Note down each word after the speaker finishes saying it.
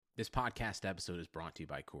This podcast episode is brought to you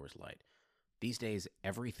by Coors Light. These days,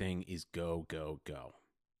 everything is go, go, go.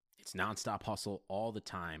 It's nonstop hustle all the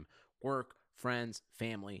time. Work, friends,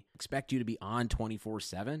 family expect you to be on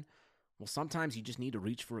 24/7. Well, sometimes you just need to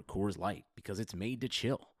reach for a Coors Light because it's made to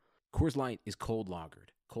chill. Coors Light is cold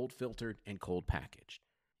lagered, cold filtered, and cold packaged.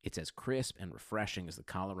 It's as crisp and refreshing as the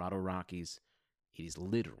Colorado Rockies. It is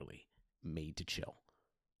literally made to chill.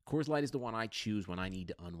 Coors Light is the one I choose when I need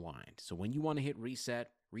to unwind. So when you want to hit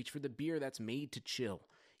reset, reach for the beer that's made to chill.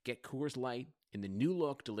 Get Coors Light in the new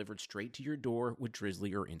look delivered straight to your door with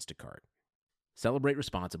Drizzly or Instacart. Celebrate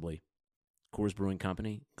responsibly. Coors Brewing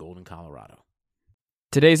Company, Golden, Colorado.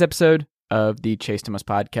 Today's episode of the Chase Thomas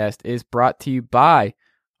podcast is brought to you by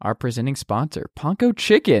our presenting sponsor, Ponko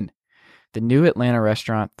Chicken. The new Atlanta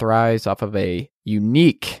restaurant thrives off of a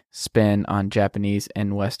unique spin on Japanese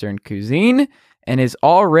and Western cuisine and is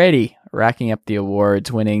already racking up the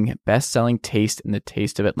awards, winning Best-Selling Taste in the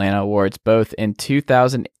Taste of Atlanta Awards, both in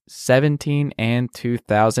 2017 and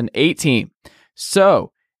 2018.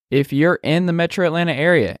 So, if you're in the Metro Atlanta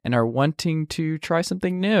area and are wanting to try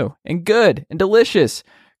something new and good and delicious,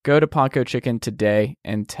 go to Ponko Chicken today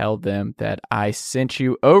and tell them that I sent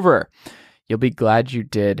you over. You'll be glad you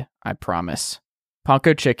did, I promise.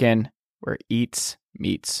 Ponko Chicken, where eats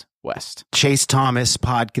meets West. The Chase Thomas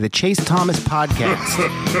podcast.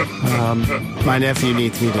 My nephew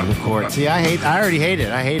needs me to record. See, I already hate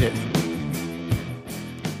it. I hate it.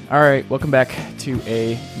 All right, welcome back to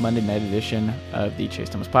a Monday night edition of the Chase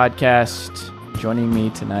Thomas podcast. Joining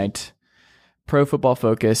me tonight, Pro Football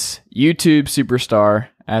Focus, YouTube superstar,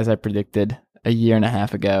 as I predicted a year and a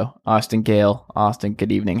half ago, Austin Gayle. Austin,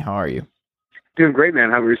 good evening. How are you? Doing great,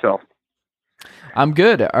 man. How about yourself? I'm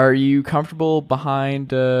good. Are you comfortable behind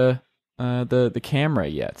the camera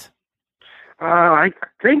yet? I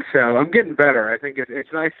think so. I'm getting better. I think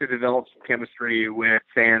it's nice to develop some chemistry with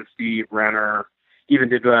San, Steve, Renner. Even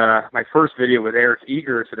did my first video with Eric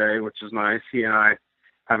Eager today, which is nice. He and I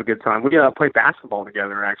have a good time. We play basketball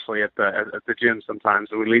together actually at the gym sometimes.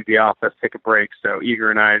 So we leave the office, take a break. So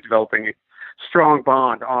Eager and I are developing a strong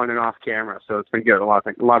bond on and off camera. So it's been good. A lot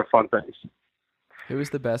of fun things. Who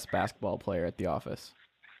is the best basketball player at the office?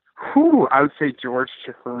 I would say George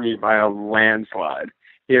Chifuri by a landslide.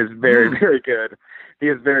 He is very, very good. He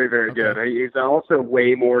is very, very good. He's also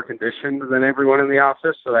way more conditioned than everyone in the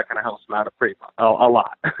office, so that kind of helps him out a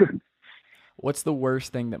lot. What's the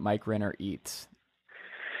worst thing that Mike Renner eats?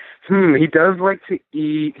 He does like to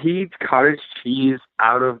eat. He eats cottage cheese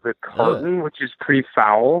out of the carton, which is pretty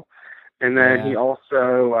foul. And then he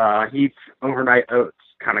also eats overnight oats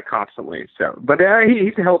kind of constantly. So, but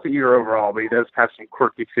he's a healthy eater overall, but he does have some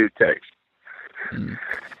quirky food takes.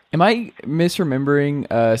 Am I misremembering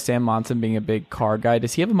Sam Monson being a big car guy?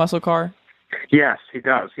 Does he have a muscle car? Yes, he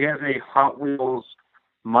does. He has a Hot Wheels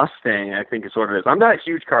Mustang, I think is what it is. I'm not a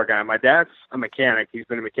huge car guy. My dad's a mechanic. He's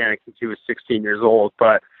been a mechanic since he was 16 years old,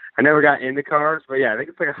 but I never got into cars. But yeah, I think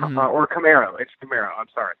it's like a or a Camaro. It's Camaro. I'm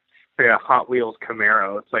sorry. It's like a Hot Wheels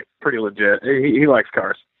Camaro. It's like pretty legit. He likes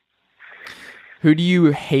cars. Who do you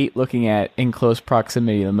hate looking at in close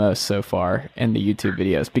proximity the most so far in the YouTube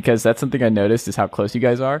videos? Because that's something I noticed is how close you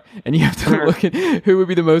guys are. And you have to look at who would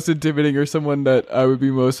be the most intimidating or someone that I would be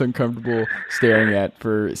most uncomfortable staring at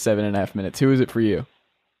for 7.5 minutes. Who is it for you?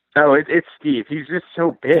 Oh, it's Steve. He's just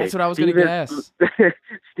so big. That's what I was going to guess.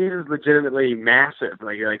 Steve is legitimately massive,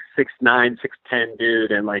 like 6'9", 6'10"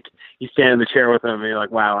 dude, and like you stand in the chair with him, and you're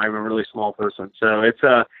like, wow, I'm a really small person. So it's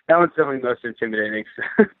that one's definitely the most intimidating.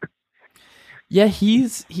 Yeah, he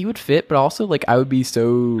would fit, but also like I would be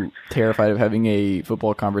so terrified of having a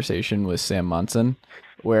football conversation with Sam Monson,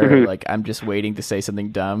 where like I'm just waiting to say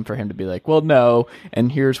something dumb for him to be like, "Well, no," and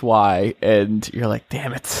here's why, and you're like,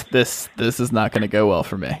 "Damn it, this is not going to go well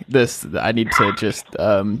for me. I need to just put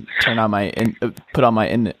on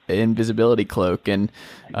my invisibility cloak and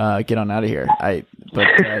get on out of here."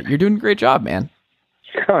 But you're doing a great job, man.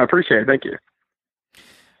 Oh, I appreciate it. Thank you.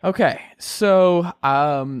 Okay, so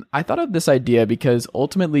I thought of this idea because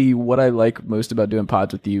ultimately what I like most about doing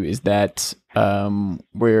pods with you is that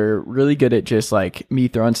we're really good at just like me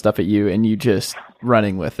throwing stuff at you and you just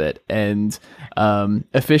running with it. And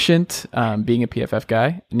efficient, being a PFF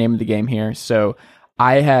guy, name of the game here. So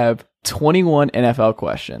I have 21 NFL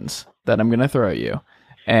questions that I'm going to throw at you,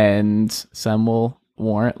 and some will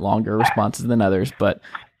warrant longer responses than others, but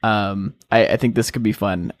I think this could be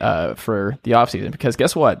fun for the offseason because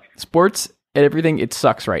guess what? Sports and everything, it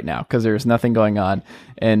sucks right now because there's nothing going on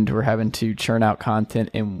and we're having to churn out content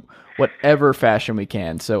in whatever fashion we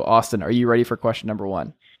can. So, Austin, are you ready for question number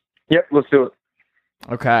 1? Yep, let's do it.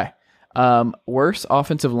 Okay. Worst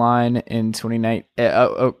offensive line in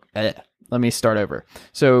 2019. let me start over.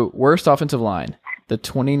 So worst offensive line, the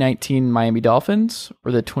 2019 Miami Dolphins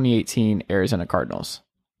or the 2018 Arizona Cardinals?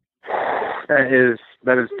 That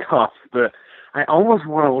is tough, but I almost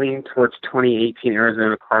want to lean towards 2018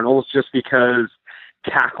 Arizona Cardinals just because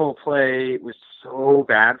tackle play was so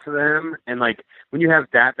bad for them. And like when you have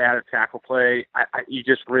that bad at tackle play, you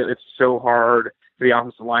just really, it's so hard for the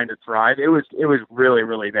offensive line to thrive. It was really,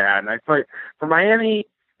 really bad. And I feel like for Miami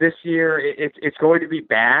this year, it's going to be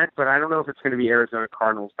bad, but I don't know if it's going to be Arizona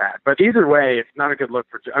Cardinals bad. But either way, it's not a good look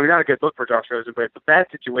not a good look for Josh Rosen, but it's a bad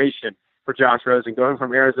situation for Josh Rosen going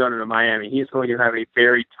from Arizona to Miami. He's going to have a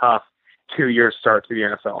very tough 2-year start to the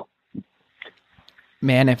NFL.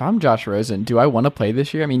 Man, if I'm Josh Rosen, do I want to play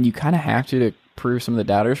this year? I mean, you kind of have to prove some of the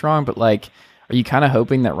doubters wrong, but like, are you kind of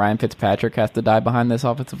hoping that Ryan Fitzpatrick has to die behind this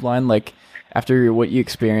offensive line? Like, after what you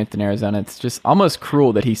experienced in Arizona, it's just almost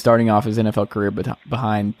cruel that he's starting off his NFL career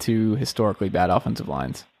behind two historically bad offensive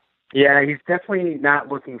lines. Yeah, he's definitely not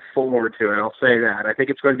looking forward to it. I'll say that. I think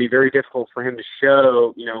it's going to be very difficult for him to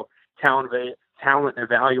show, talent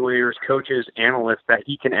evaluators, coaches, analysts, that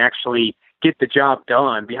he can actually get the job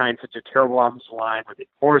done behind such a terrible offensive line with a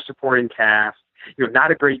poor supporting cast. Not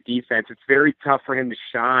a great defense. It's very tough for him to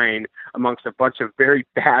shine amongst a bunch of very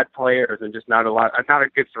bad players and just not a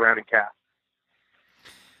good surrounding cast.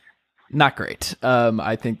 Not great.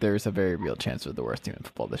 I think there's a very real chance of the worst team in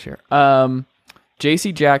football this year.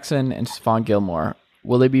 J.C. Jackson and Stephon Gilmore,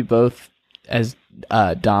 will they be both as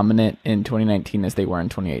dominant in 2019 as they were in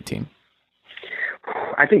 2018?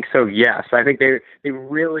 I think so, yes. I think they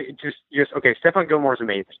really just okay, Stephon Gilmore is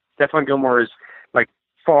amazing. Stephon Gilmore is like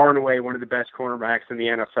far and away one of the best cornerbacks in the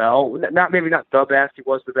NFL. Maybe not the best. He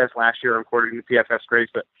was the best last year according to PFF's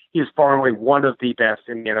grades, but he is far and away one of the best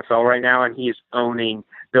in the NFL right now, and he is owning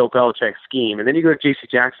Bill Belichick's scheme. And then you go to J.C.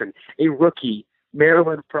 Jackson, a rookie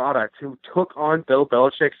Maryland product who took on Bill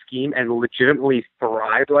Belichick's scheme and legitimately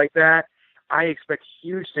thrived like that. I expect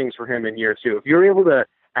huge things for him in year 2. If you're able to,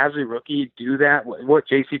 as a rookie, do that, what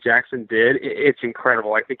J.C. Jackson did, it's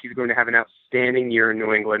incredible. I think he's going to have an outstanding year in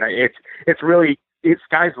New England. It's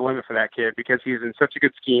sky's the limit for that kid because he's in such a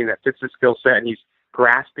good scheme that fits his skill set, and he's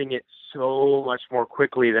grasping it so much more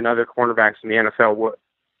quickly than other cornerbacks in the NFL would.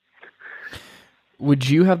 Would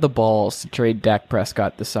you have the balls to trade Dak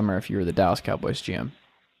Prescott this summer if you were the Dallas Cowboys GM?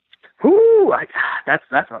 Ooh, that's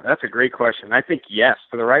a great question. I think yes,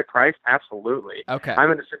 for the right price, absolutely. Okay.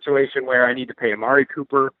 I'm in a situation where I need to pay Amari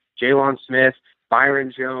Cooper, Jalen Smith,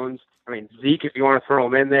 Byron Jones. I mean, Zeke, if you want to throw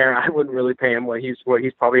him in there, I wouldn't really pay him what he's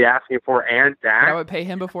probably asking for, and Dak. But I would pay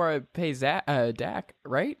him before I pay Dak,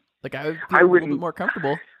 right? Like I would feel a little bit more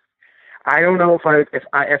comfortable. I don't know if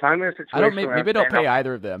I'm in a situation. Maybe I don't pay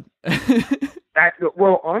either of them.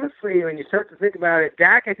 Well, honestly, when you start to think about it,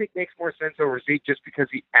 Dak I think makes more sense over Zeke just because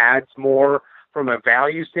he adds more from a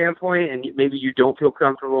value standpoint, and maybe you don't feel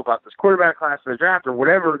comfortable about this quarterback class in the draft or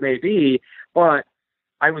whatever it may be. But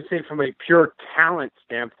I would say from a pure talent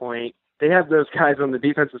standpoint, they have those guys on the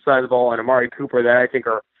defensive side of the ball and Amari Cooper that I think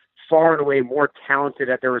are far and away more talented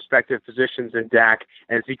at their respective positions than Dak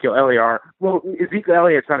and Ezekiel Elliott are. Well, Ezekiel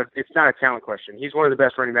Elliott, it's not a talent question. He's one of the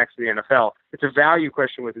best running backs in the NFL. It's a value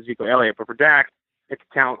question with Ezekiel Elliott, but for Dak, it's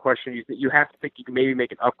a talent question. You have to think you can maybe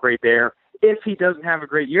make an upgrade there if he doesn't have a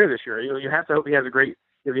great year this year. You have to hope he has a great.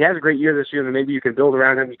 If he has a great year this year, then maybe you can build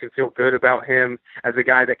around him. You can feel good about him as a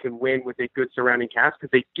guy that can win with a good surrounding cast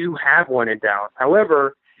because they do have one in Dallas.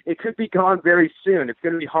 However, it could be gone very soon. It's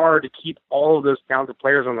going to be hard to keep all of those talented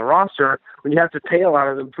players on the roster when you have to pay a lot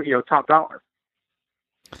of them, top dollar.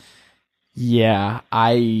 Yeah,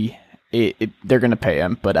 they're going to pay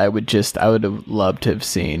him, but I would have loved to have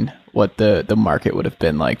seen what the market would have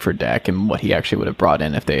been like for Dak and what he actually would have brought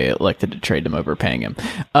in if they elected to trade him over paying him.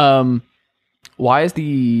 Why is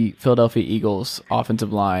the Philadelphia Eagles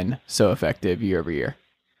offensive line so effective year over year?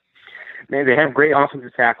 Man, they have great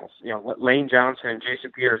offensive tackles. Lane Johnson and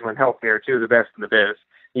Jason Peters, when healthy, are two of the best in the biz.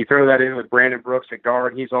 You throw that in with Brandon Brooks at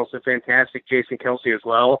guard. He's also fantastic. Jason Kelsey as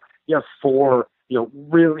well. You have 4,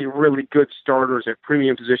 really, really good starters at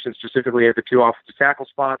premium positions, specifically at the 2 offensive tackle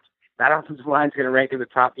spots. That offensive line is going to rank in the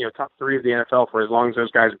top 3 of the NFL for as long as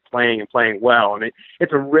those guys are playing and playing well. And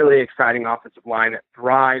it's a really exciting offensive line that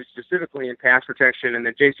thrives specifically in pass protection. And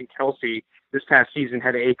then Jason Kelsey this past season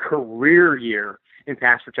had a career year in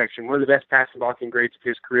pass protection, one of the best passing blocking grades of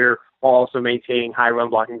his career, while also maintaining high run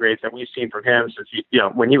blocking grades that we've seen from him since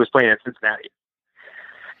when he was playing at Cincinnati.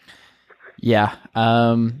 Yeah,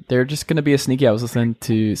 they're just going to be a sneaky. I was listening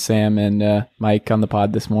to Sam and Mike on the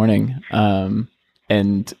pod this morning,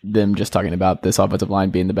 and them just talking about this offensive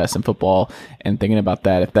line being the best in football and thinking about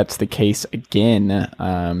that. If that's the case again,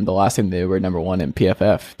 the last time they were number 1 in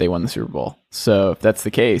PFF, they won the Super Bowl. So if that's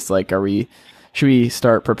the case, like, should we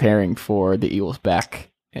start preparing for the Eagles back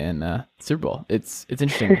in Super Bowl? It's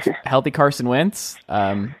interesting. Healthy Carson Wentz,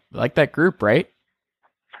 like that group, right?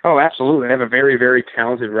 Oh, absolutely. They have a very, very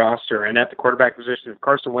talented roster. And at the quarterback position, if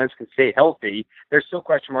Carson Wentz can stay healthy, there's still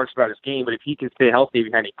question marks about his game, but if he can stay healthy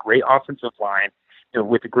behind a great offensive line,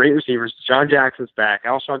 with the great receivers, John Jackson's back,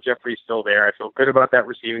 Alshon Jeffrey's still there. I feel good about that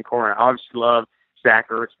receiving core. I obviously love Zach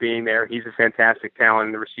Ertz being there. He's a fantastic talent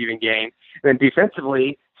in the receiving game. And then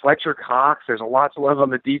defensively, Fletcher Cox, there's a lot to love on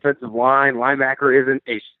the defensive line. Linebacker isn't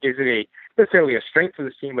necessarily a strength of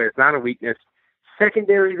the team, but it's not a weakness.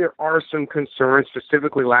 Secondary, there are some concerns.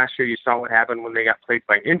 Specifically, last year you saw what happened when they got plagued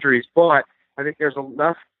by injuries, but I think there's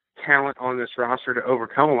enough talent on this roster to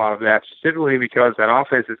overcome a lot of that, specifically because that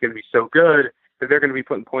offense is going to be so good that they're going to be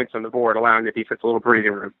putting points on the board, allowing the defense a little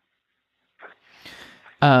breathing room.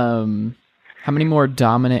 How many more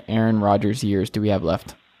dominant Aaron Rodgers years do we have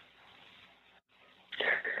left?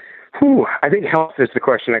 I think health is the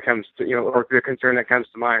question that comes to, or the concern that comes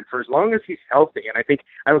to mind. For as long as he's healthy, and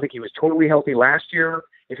I don't think he was totally healthy last year.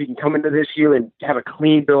 If he can come into this year and have a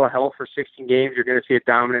clean bill of health for 16 games, you're going to see a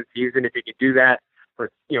dominant season. If he can do that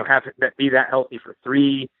be that healthy for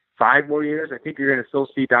 3-5 more years, I think you're going to still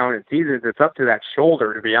see dominant seasons. It's up to that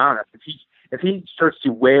shoulder, to be honest. If he starts to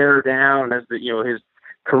wear down as his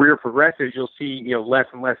career progresses, you'll see less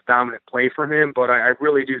and less dominant play from him. But I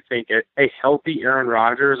really do think a healthy Aaron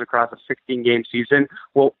Rodgers across a 16-game season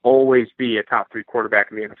will always be a top 3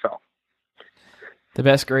 quarterback in the NFL. The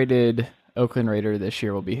best graded Oakland Raider this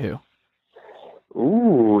year will be who?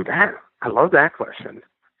 Ooh, I love that question.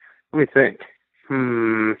 Let me think.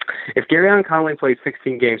 If Gayle Conley plays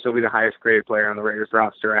 16 games, he'll be the highest graded player on the Raiders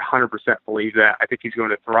roster. I 100% believe that. I think he's going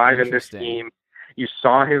to thrive in this team. You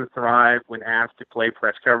saw him thrive when asked to play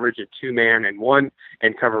press coverage at 2-man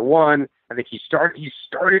and cover 1. I think he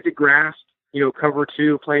started to grasp, cover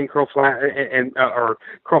 2, playing curl flat or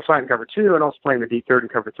curl flat and cover 2, and also playing the deep third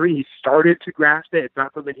and cover 3. He started to grasp it. It's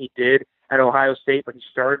not something he did at Ohio State, but he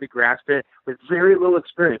started to grasp it with very little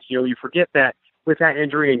experience. You forget that with that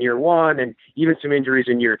injury in year 1 and even some injuries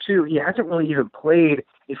in year 2, he hasn't really even played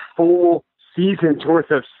a full season's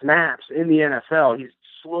worth of snaps in the NFL. He's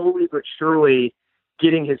slowly but surely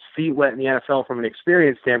getting his feet wet in the NFL from an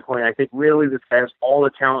experience standpoint. I think really this guy has all the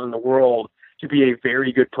talent in the world to be a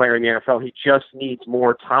very good player in the NFL. He just needs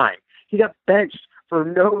more time. He got benched for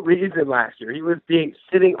no reason last year. He was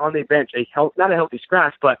sitting on the bench, not a healthy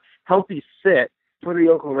scratch, but healthy sit for the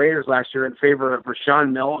Oakland Raiders last year in favor of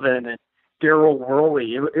Rashawn Melvin and Darryl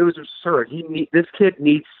Worley. It was absurd. This kid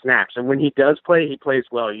needs snaps, and when he does play, he plays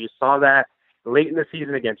well. You saw that late in the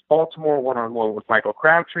season against Baltimore, one-on-one with Michael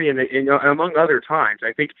Crabtree, and among other times.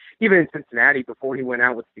 I think even in Cincinnati before he went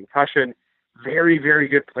out with concussion, very, very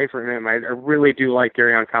good play for him. I really do like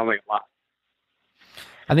Gayle Conley a lot.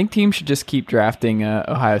 I think teams should just keep drafting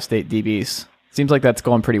Ohio State DBs. Seems like that's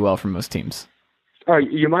going pretty well for most teams. Oh,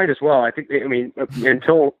 you might as well.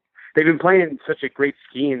 Until they've been playing such a great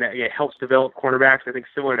scheme that it helps develop cornerbacks, I think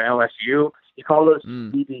similar to LSU. You call those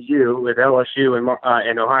DBU with LSU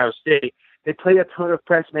and Ohio State. They play a ton of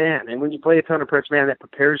press man, and when you play a ton of press man, that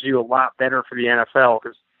prepares you a lot better for the NFL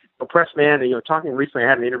because press man, talking recently, I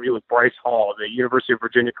had an interview with Bryce Hall, the University of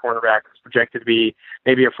Virginia cornerback who's projected to be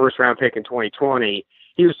maybe a first-round pick in 2020.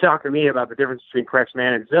 He was talking to me about the difference between press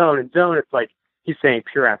man and zone. In zone, it's like he's saying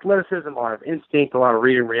pure athleticism, a lot of instinct, a lot of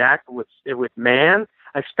read and react. With man,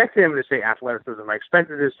 I expected him to say athleticism. I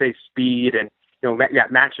expected him to say speed and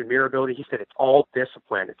match and mirror ability. He said it's all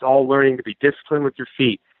discipline. It's all learning to be disciplined with your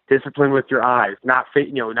feet, discipline with your eyes, not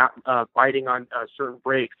biting on certain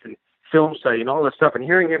breaks and film study and all this stuff. And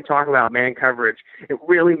hearing him talk about man coverage, it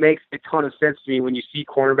really makes a ton of sense to me when you see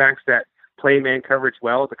cornerbacks that play man coverage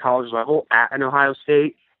well at the college level, at an Ohio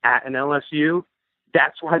State, at an LSU.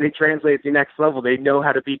 That's why they translate to the next level. They know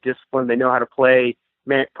how to be disciplined. They know how to play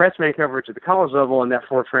press man coverage at the college level, and that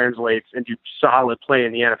translates into solid play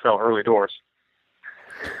in the NFL early doors.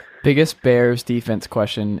 Biggest Bears defense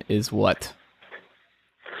question is what?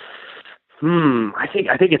 I think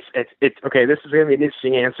it's okay. This is going to be an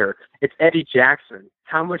interesting answer. It's Eddie Jackson.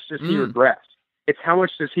 How much does he regress? It's how much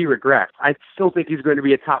does he regress? I still think he's going to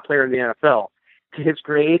be a top player in the NFL. His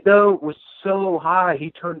grade, though, was so high. He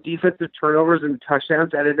turned defensive turnovers into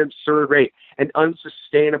touchdowns at an absurd rate, an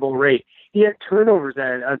unsustainable rate. He had turnovers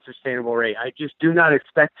at an unsustainable rate. I just do not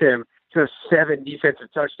expect him to have 7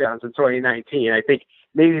 defensive touchdowns in 2019. I think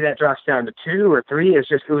maybe that drops down to 2 or 3. It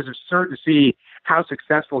was absurd to see how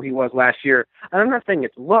successful he was last year. And I'm not saying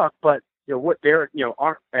it's luck, but what Eric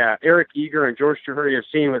Eager and George Traheri have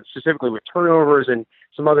seen specifically with turnovers and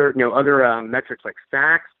some other metrics like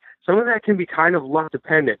sacks. Some of that can be kind of luck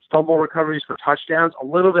dependent. Fumble recoveries for touchdowns, a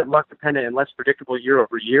little bit luck dependent and less predictable year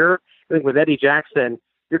over year. I think with Eddie Jackson,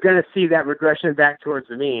 you're going to see that regression back towards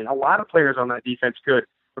the mean. A lot of players on that defense could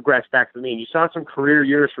regress back to the mean. You saw some career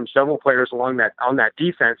years from several players on that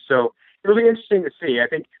defense. So it'll be interesting to see. I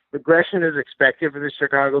think regression is expected for the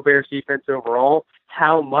Chicago Bears defense overall.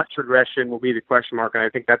 How much regression will be the question mark, and I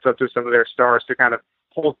think that's up to some of their stars to kind of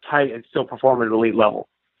hold tight and still perform at an elite level.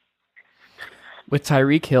 With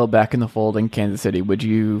Tyreek Hill back in the fold in Kansas City, would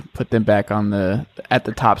you put them back at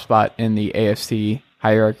the top spot in the AFC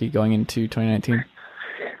hierarchy going into 2019?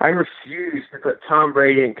 I refuse to put Tom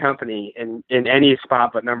Brady and company in any spot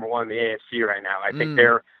but number one in the AFC right now. I think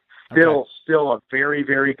they're still a very,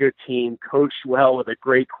 very good team, coached well with a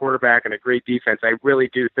great quarterback and a great defense. I really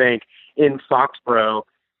do think in Foxborough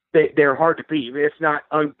they're hard to beat. It's not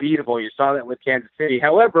unbeatable. You saw that with Kansas City.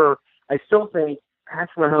 However, I still think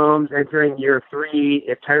Patrick Mahomes entering year 3,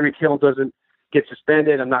 if Tyreek Hill doesn't get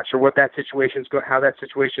suspended, I'm not sure how that situation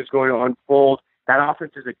is going to unfold. That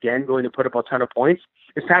offense is again going to put up a ton of points.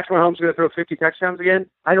 Is Patrick Mahomes going to throw 50 touchdowns again?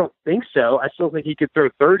 I don't think so. I still think he could throw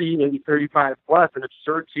 30, maybe 35 plus, an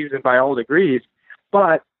absurd season by all degrees.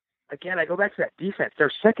 But again, I go back to that defense.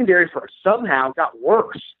 Their secondary somehow got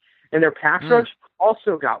worse, and their pass rush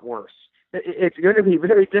also got worse. It's going to be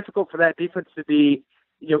very difficult for that defense to be,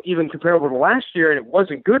 even comparable to last year, and it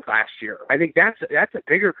wasn't good last year. I think that's a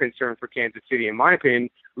bigger concern for Kansas City, in my opinion.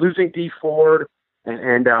 Losing Dee Ford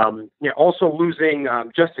and also losing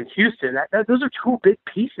Justin Houston. Those are two big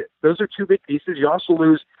pieces. You also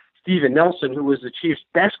lose Steven Nelson, who was the Chiefs'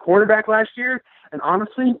 best quarterback last year, and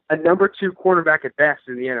honestly, a number 2 quarterback at best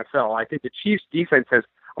in the NFL. I think the Chiefs' defense has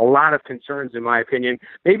a lot of concerns, in my opinion.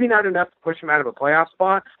 Maybe not enough to push them out of a playoff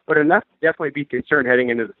spot, but enough to definitely be concerned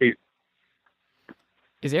heading into the season.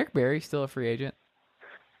 Is Eric Berry still a free agent?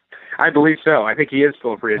 I believe so. I think he is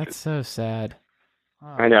still a free agent. That's so sad. Oh,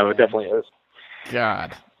 I know, it definitely is.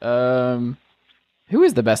 God. Who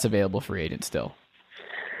is the best available free agent still?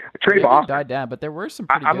 Trey Boston died down, but there were some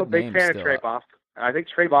pretty good names. I'm a big fan still. of Trey Boston. I think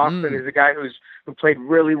Trey Boston is a guy who played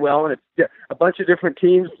really well in a bunch of different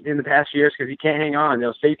teams in the past years because he can't hang on.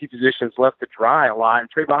 Those safety positions left to dry a lot, and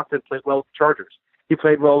Trey Boston played well with the Chargers. He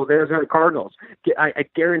played well with the Arizona Cardinals. I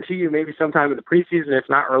guarantee you maybe sometime in the preseason, if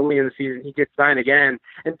not early in the season, he gets signed again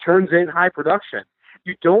and turns in high production.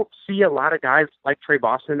 You don't see a lot of guys like Trey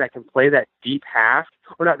Boston that can play that deep half,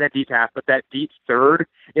 or not that deep half, but that deep third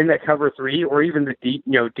in that cover 3, or even the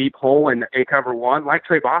deep hole in a cover 1, like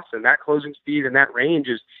Trey Boston. That closing speed and that range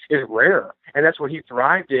is rare, and that's what he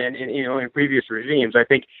thrived in previous regimes. I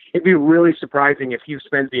think it'd be really surprising if he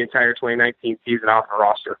spends the entire 2019 season off the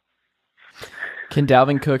roster. Can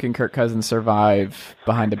Dalvin Cook and Kirk Cousins survive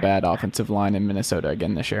behind a bad offensive line in Minnesota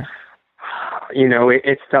again this year?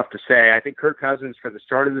 It's tough to say. I think Kirk Cousins, for the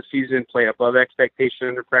start of the season, played above expectation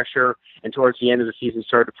under pressure, and towards the end of the season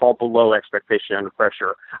started to fall below expectation under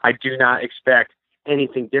pressure. I do not expect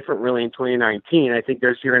anything different really in 2019. I think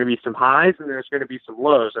there's going to be some highs and there's going to be some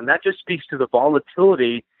lows, and that just speaks to the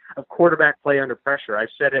volatility of quarterback play under pressure. I've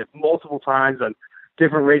said it multiple times on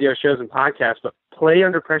different radio shows and podcasts, but play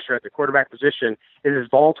under pressure at the quarterback position is as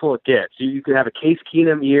volatile as it gets. You could have a Case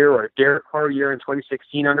Keenum year or a Derek Carr year in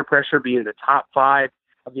 2016 under pressure, being in the top 5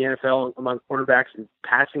 of the NFL among quarterbacks in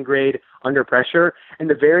passing grade under pressure, and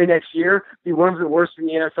the very next year be one of the worst in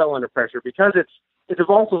the NFL under pressure, because it's a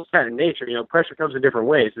volatile kind of nature. Pressure comes in different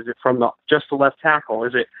ways. Is it from just the left tackle?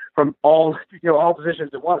 Is it from all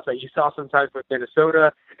positions at once, like you saw sometimes with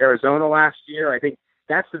Minnesota, Arizona last year? I think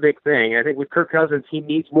that's the big thing. I think with Kirk Cousins, he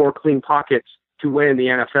needs more clean pockets to win in the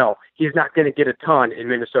NFL. He's not going to get a ton in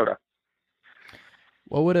Minnesota.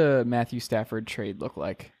 What would a Matthew Stafford trade look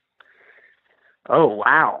like? Oh,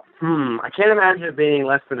 wow. I can't imagine it being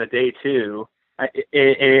less than a day 2.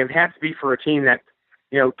 It has to be for a team that,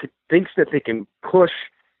 thinks that they can push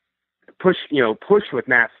with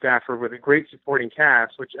Matt Stafford with a great supporting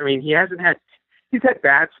cast, which, he's had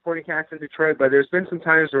bad supporting cast in Detroit, but there's been some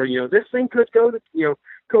times where, this thing could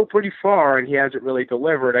go pretty far, and he hasn't really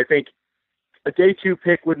delivered. I think a day 2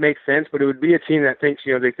 pick would make sense, but it would be a team that thinks,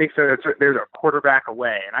 they think that there's a quarterback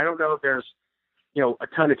away. And I don't know if there's, a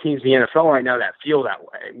ton of teams in the NFL right now that feel that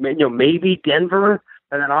way. Maybe Denver,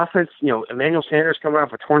 and that offense, Emmanuel Sanders coming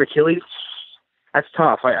off a torn Achilles. That's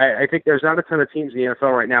tough. I think there's not a ton of teams in the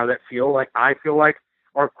NFL right now that feel like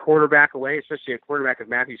are quarterback away, especially a quarterback of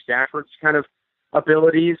Matthew Stafford's kind of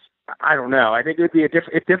abilities. I don't know. I think it would be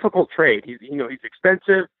a difficult trade. He's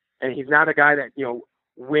expensive, and he's not a guy that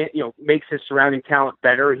makes his surrounding talent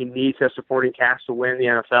better. He needs a supporting cast to win the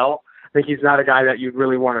NFL. think he's not a guy that you'd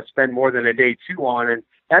really want to spend more than a day two on, and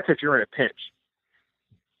that's if you're in a pinch.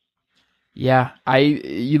 Yeah,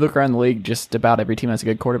 you look around the league, just about every team has a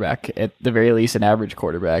good quarterback, at the very least an average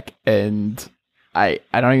quarterback, and I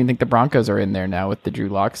don't even think the Broncos are in there now with the Drew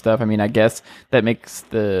Lock stuff. I mean, I guess that makes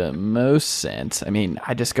the most sense. I mean,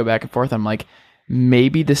 I just go back and forth. I'm like,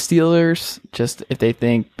 maybe the Steelers, just if they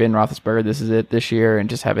think Ben Roethlisberger, this is it this year, and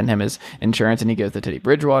just having him as insurance and he goes the Teddy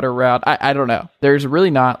Bridgewater route. I don't know. There's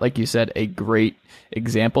really not, like you said, a great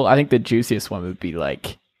example. I think the juiciest one would be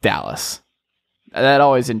like Dallas. That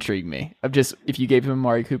always intrigued me. Of just, if you gave him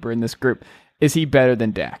Amari Cooper in this group, is he better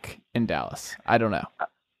than Dak in Dallas? I don't know.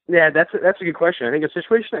 Yeah, that's a good question. I think a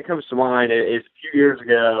situation that comes to mind is a few years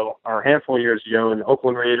ago, or a handful of years ago, in the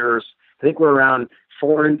Oakland Raiders. I think we're around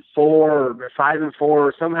 4-4 or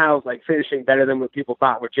 5-4, somehow like finishing better than what people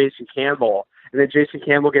thought with Jason Campbell. And then Jason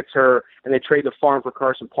Campbell gets hurt, and they trade the farm for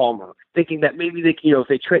Carson Palmer, thinking that maybe they, if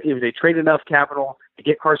they trade enough capital to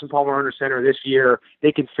get Carson Palmer under center this year,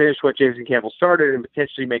 they can finish what Jason Campbell started and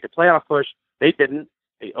potentially make a playoff push. They didn't.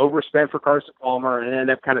 They overspent for Carson Palmer and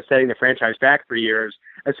ended up kind of setting the franchise back for years.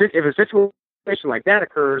 If a situation like that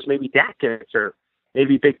occurs, maybe Dak gets hurt,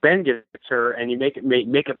 maybe Big Ben gets hurt, and you make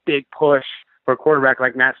a big push for a quarterback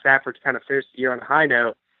like Matt Stafford to kind of finish the year on a high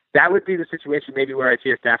note. That would be the situation maybe where I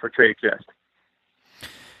see a Stafford trade exist.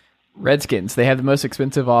 Redskins, they have the most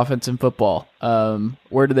expensive offense in football.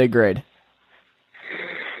 Where do they grade?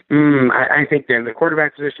 I think then the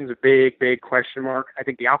quarterback position is a big question mark. I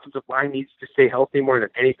think the offensive line needs to stay healthy more than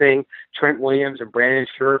anything. Trent Williams and Brandon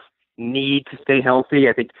Scherf need to stay healthy.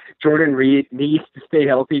 I think Jordan Reed needs to stay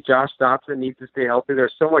healthy. Josh Dobson needs to stay healthy.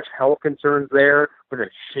 There's so much health concerns there with a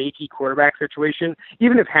shaky quarterback situation.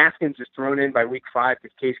 Even if Haskins is thrown in by week 5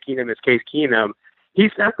 because Case Keenum is Case Keenum,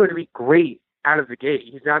 he's not going to be great out of the gate.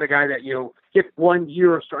 He's not a guy that, gets 1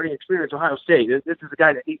 year of starting experience at Ohio State. This is a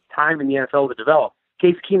guy that needs time in the NFL to develop.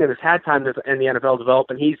 Case Keenum has had time in the NFL to develop,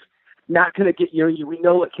 and he's not going to get, we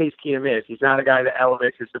know what Case Keenum is. He's not a guy that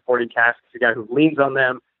elevates his supporting cast. He's a guy who leans on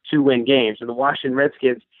them to win games. And the Washington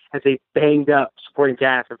Redskins has a banged-up supporting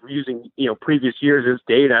cast of using, previous years as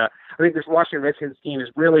data. I think this Washington Redskins team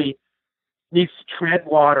really needs to tread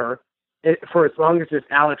water for as long as this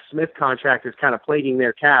Alex Smith contract is kind of plaguing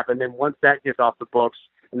their cap. And then once that gets off the books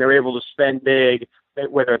and they're able to spend big,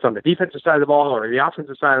 whether it's on the defensive side of the ball or the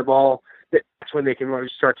offensive side of the ball, that's when they can really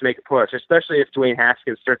start to make a push, especially if Dwayne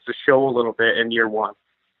Haskins starts to show a little bit in year 1.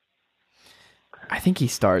 I think he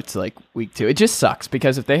starts like week 2. It just sucks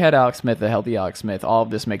because if they had Alex Smith, a healthy Alex Smith, all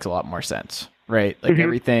of this makes a lot more sense, right? Like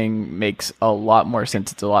everything makes a lot more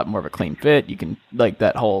sense. It's a lot more of a clean fit. You can, like,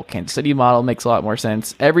 that whole Kansas City model makes a lot more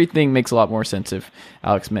sense. Everything makes a lot more sense if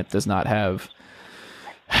Alex Smith does not have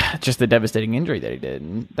just the devastating injury that he did.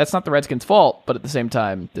 And that's not the Redskins' fault, but at the same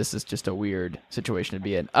time, this is just a weird situation to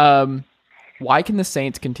be in. Why can the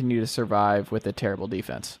Saints continue to survive with a terrible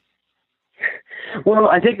defense? Well,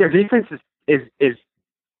 I think their defense is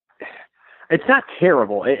it's not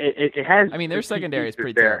terrible. It has. I mean, their secondary is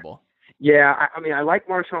pretty there. terrible. Yeah, I like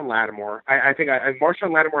Marshawn Lattimore. I think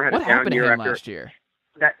Marshawn Lattimore had what a down happened year to him after last year.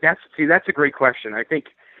 That's a great question. I think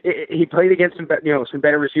he played against some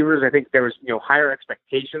better receivers. I think there was higher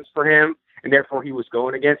expectations for him, and therefore he was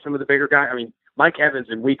going against some of the bigger guys. I mean, Mike Evans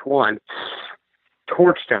in week 1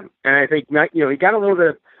 torched him, and I think he got a little bit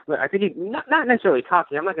of. I think he not necessarily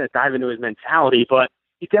cocky. I'm not going to dive into his mentality, but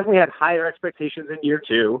he definitely had higher expectations in year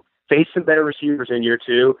 2. Faced some better receivers in year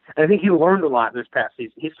 2, and I think he learned a lot this past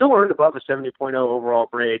season. He still earned above a 70.0 overall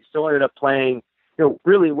grade. Still ended up playing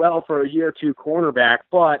really well for a year 2 cornerback,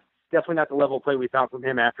 but definitely not the level of play we thought from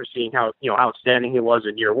him after seeing how outstanding he was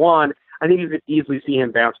in year 1. I think you could easily see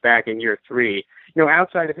him bounce back in year 3.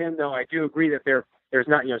 Outside of him, though, I do agree that there's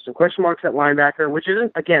not some question marks at linebacker, which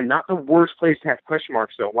isn't, again, not the worst place to have question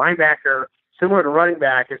marks, though. Linebacker, similar to running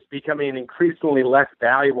back, is becoming an increasingly less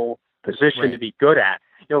valuable position to be good at.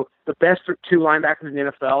 The best 2 linebackers in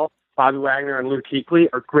the NFL, Bobby Wagner and Luke Kuechly,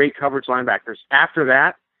 are great coverage linebackers. After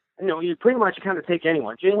that, you pretty much kind of take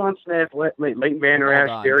anyone. Jalen Smith, Leighton Vander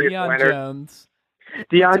Esch, Darius Leonard.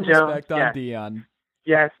 Deion Jones. Respect on Deion.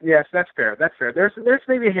 Yes, that's fair. There's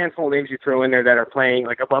maybe a handful of names you throw in there that are playing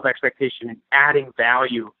like above expectation and adding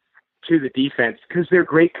value to the defense because they're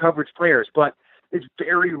great coverage players, but it's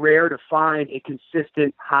very rare to find a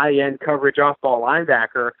consistent high-end coverage off-ball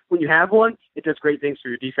linebacker. When you have one, it does great things for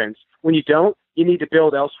your defense. When you don't, you need to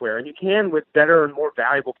build elsewhere, and you can with better and more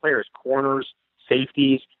valuable players, corners,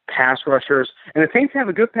 safeties, pass rushers. And the Saints have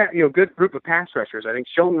a good group of pass rushers. I think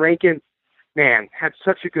Sheldon Rankin, had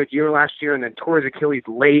such a good year last year and then tore his Achilles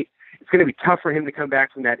late. It's going to be tough for him to come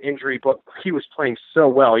back from that injury, but he was playing so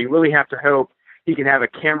well. You really have to hope he can have a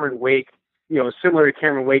Cameron Wake, similar to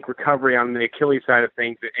Cameron Wake recovery on the Achilles side of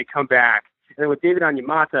things and come back. And then with David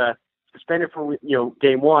Onyemata, suspended for,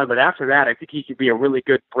 game one, but after that, I think he could be a really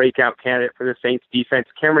good breakout candidate for the Saints defense.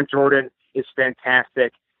 Cameron Jordan is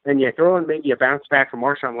fantastic. And you throw in maybe a bounce back from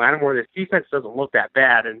Marshawn Lattimore. This defense doesn't look that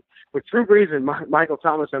bad. And with Drew Brees and Michael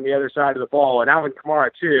Thomas on the other side of the ball, and Alvin Kamara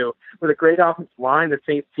too, with a great offensive line, the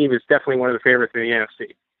Saints team is definitely one of the favorites in the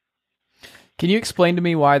NFC. Can you explain to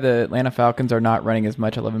me why the Atlanta Falcons are not running as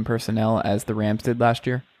much 11 personnel as the Rams did last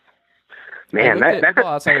year? Man,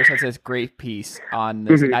 Football Outsiders has this great piece on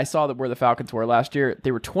this. And I saw that where the Falcons were last year.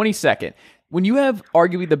 They were 22nd. When you have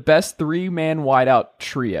arguably the best three-man wideout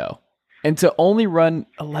trio, and to only run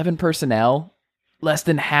 11 personnel, less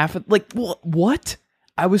than half, what?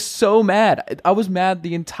 I was so mad. I was mad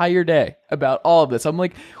the entire day about all of this. I'm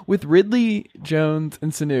like, with Ridley, Jones,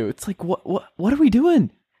 and Sanu, it's like, what are we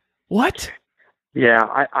doing? What? Yeah,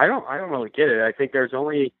 I don't really get it. I think there's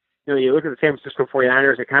only, you look at the San Francisco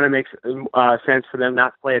 49ers, it kind of makes sense for them not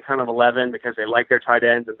to play a ton of 11 because they like their tight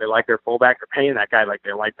ends and they like their fullback. They're paying that guy like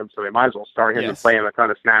they like them, so they might as well start him and play him a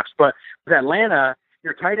ton of snaps. But with Atlanta,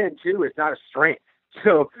 your tight end too is not a strength.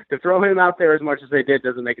 So to throw him out there as much as they did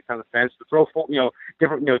doesn't make a ton of sense. To throw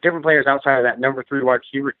different players outside of that number 3 wide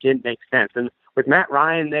receiver didn't make sense. And with Matt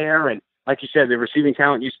Ryan there, and like you said, the receiving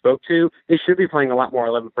talent you spoke to, they should be playing a lot more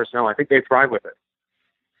 11 personnel. I think they thrive with it.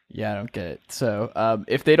 Yeah, I don't get it. So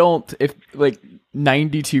if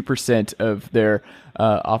 92% of their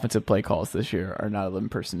offensive play calls this year are not 11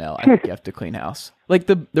 personnel, I think you have to clean house. Like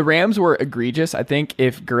the Rams were egregious. I think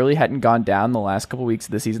if Gurley hadn't gone down the last couple weeks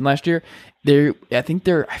of the season last year, I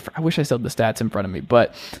wish I still had the stats in front of me,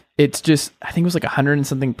 but it's just, I think it was like 100 and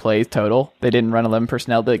something plays total. They didn't run 11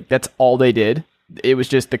 personnel. That's all they did. It was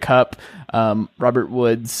just the Cup, Robert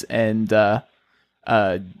Woods, and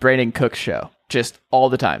Brandon Cook show. Just all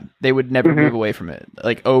the time. They would never move away from it,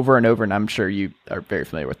 like over and over. And I'm sure you are very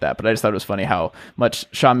familiar with that. But I just thought it was funny how much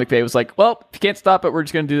Sean McVay was like, well, if you can't stop it, we're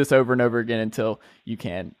just going to do this over and over again until you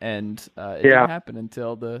can. And it didn't happen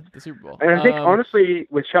until the Super Bowl. And I think, honestly,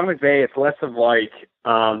 with Sean McVay, it's less of like,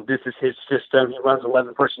 this is his system. He runs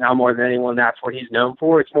 11 personnel more than anyone. That's what he's known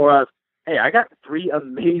for. It's more of, hey, I got 3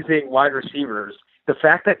 amazing wide receivers. The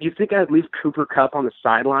fact that you think I'd leave Cooper Kupp on the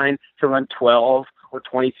sideline to run 12 or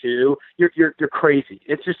 22, you're crazy.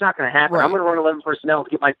 It's just not going to happen. Right. I'm going to run 11 personnel to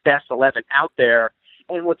get my best 11 out there.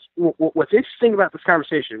 And what's interesting about this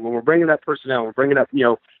conversation, when we're bringing up personnel, we're bringing up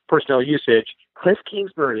personnel usage. Cliff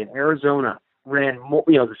Kingsbury in Arizona ran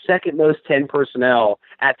the second most 10 personnel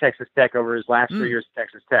at Texas Tech over his last 3 years at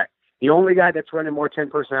Texas Tech. The only guy that's running more 10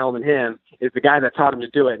 personnel than him is the guy that taught him to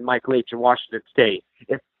do it, Mike Leach in Washington State.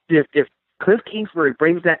 If Cliff Kingsbury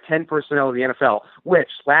brings that 10 personnel to the NFL, which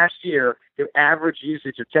last year, the average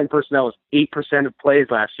usage of 10 personnel was 8% of plays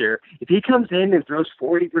last year. If he comes in and throws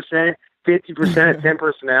 40%, 50% of 10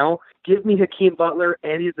 personnel, give me Hakeem Butler,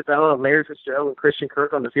 Andy Isabella, Larry Fitzgerald, and Christian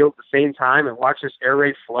Kirk on the field at the same time and watch this air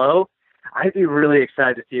raid flow, I'd be really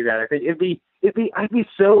excited to see that. I think I'd be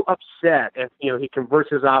so upset if, he converts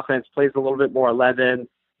his offense, plays a little bit more 11,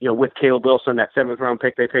 with Caleb Wilson, that 7th round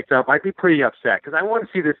pick they picked up. I'd be pretty upset because I want to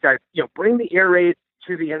see this guy, bring the air raid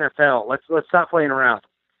to the NFL. Let's stop playing around.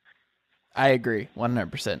 I agree,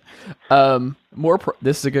 100%.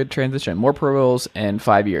 This is a good transition. More Pro Bowls in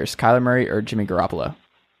 5 years: Kyler Murray or Jimmy Garoppolo?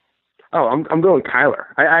 Oh, I'm going Kyler.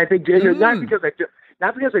 I think not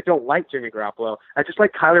because I don't like Jimmy Garoppolo. I just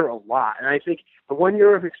like Kyler a lot, and I think the 1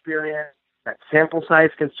 year of experience, that sample size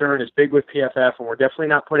concern is big with PFF, and we're definitely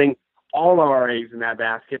not putting all of our eggs in that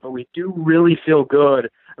basket, but we do really feel good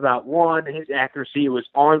about, one, his accuracy was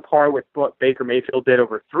on par with what Baker Mayfield did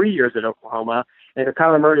over 3 years at Oklahoma, and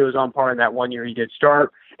Kyler Murray was on par in that 1 year he did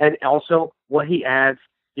start, and also what he adds,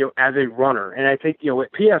 as a runner. And I think, with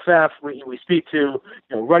PFF, we speak to,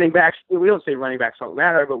 running backs. We don't say running backs don't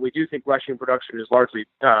matter, but we do think rushing production is largely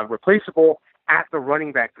replaceable at the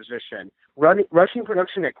running back position. Rushing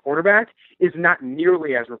production at quarterback is not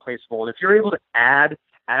nearly as replaceable. And if you're able to add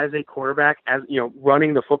as a quarterback, as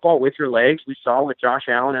running the football with your legs, we saw with Josh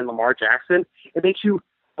Allen and Lamar Jackson, it makes you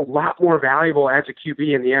a lot more valuable as a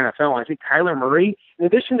QB in the NFL. I think Kyler Murray, in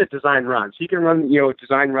addition to design runs, he can run,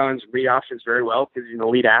 design runs, read options very well because he's an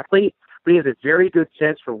elite athlete, but he has a very good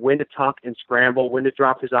sense for when to tuck and scramble, when to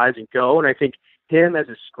drop his eyes and go. And I think him as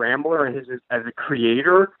a scrambler and as a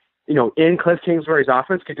creator, in Cliff Kingsbury's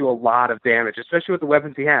offense could do a lot of damage, especially with the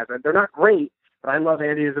weapons he has. And they're not great, but I love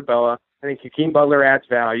Andy Isabella. I think Hakeem Butler adds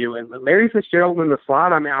value, and Larry Fitzgerald in the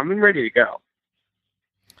slot, I'm ready to go.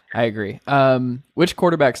 I agree. Which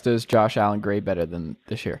quarterbacks does Josh Allen grade better than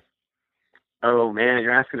this year? Oh, man,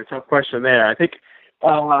 you're asking a tough question there. I think,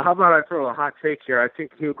 how about I throw a hot take here? I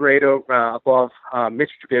think he'll grade above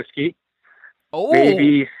Mitch Trubisky. Oh,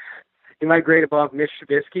 Maybe he might grade above Mitch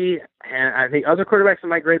Trubisky, and I think other quarterbacks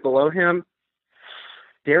might grade below him.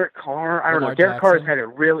 Derek Carr, I don't know. Derek Carr has had a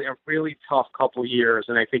really tough couple years,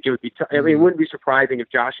 and I think it would be. I mean, it wouldn't be surprising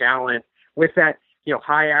if Josh Allen, with that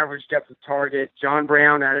high average depth of target, John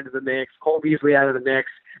Brown added to the mix, Cole Beasley out of the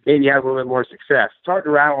mix, maybe have a little bit more success. It's hard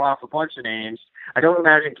to rattle off a bunch of names. I don't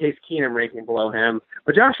imagine Case Keenum ranking below him,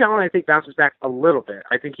 but Josh Allen, I think, bounces back a little bit.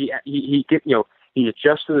 I think he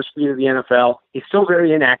adjusts to the speed of the NFL. He's still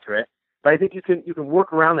very inaccurate. But I think you can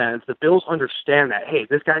work around that. And if the Bills understand that, hey,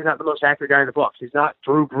 this guy's not the most accurate guy in the books. He's not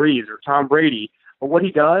Drew Brees or Tom Brady. But what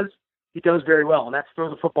he does very well, and that's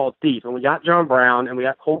throw the football deep. And we got John Brown, and we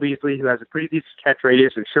got Cole Beasley, who has a pretty decent catch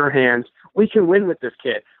radius and sure hands. We can win with this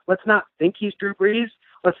kid. Let's not think he's Drew Brees.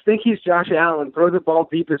 Let's think he's Josh Allen. Throw the ball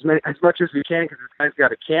deep as much as we can because this guy's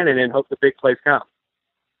got a cannon and hope the big plays come.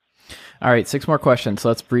 All right, 6 more questions. So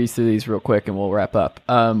let's breeze through these real quick and we'll wrap up.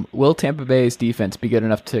 Will Tampa Bay's defense be good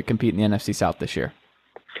enough to compete in the NFC South this year?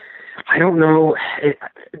 I don't know.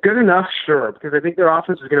 Good enough, sure, because I think their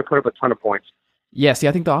offense is going to put up a ton of points. Yeah, see,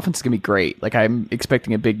 I think the offense is going to be great. Like, I'm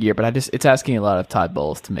expecting a big year, but it's asking a lot of Todd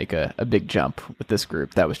Bowles to make a big jump with this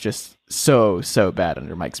group that was just so bad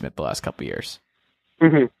under Mike Smith the last couple of years.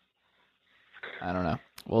 Mm-hmm. I don't know.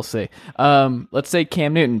 We'll see. Let's say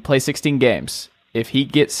Cam Newton plays 16 games. If he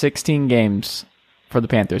gets 16 games for the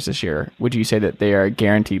Panthers this year, would you say that they are a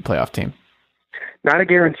guaranteed playoff team? Not a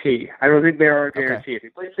guarantee. I don't think they are a guarantee. Okay. If he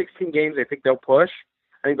plays 16 games, I think they'll push.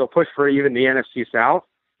 I think they'll push for even the NFC South,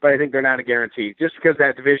 but I think they're not a guarantee just because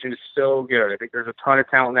that division is so good. I think there's a ton of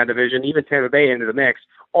talent in that division, even Tampa Bay into the mix.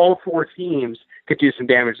 All 4 teams could do some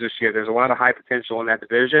damage this year. There's a lot of high potential in that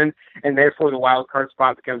division, and therefore the wild card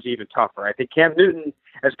spot becomes even tougher. I think Cam Newton,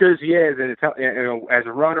 as good as he is and as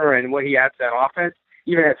a runner and what he adds to that offense,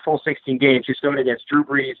 even at full 16 games, he's going against Drew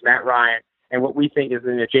Brees, Matt Ryan, and what we think is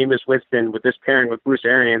in Jameis Winston with this pairing with Bruce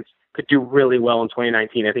Arians could do really well in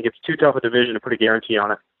 2019. I think it's too tough a division to put a guarantee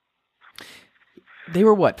on it. They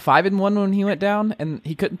were, 5-1 when he went down, and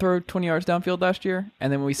he couldn't throw 20 yards downfield last year,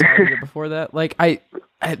 and then we saw the year before that. Like,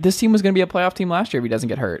 this team was going to be a playoff team last year if he doesn't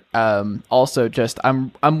get hurt. Also, just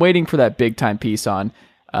I'm waiting for that big time piece on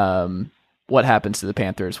what happens to the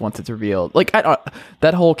Panthers once it's revealed. Like,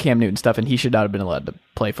 that whole Cam Newton stuff, and he should not have been allowed to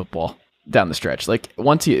play football down the stretch. Like,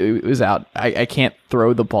 once he was out, I can't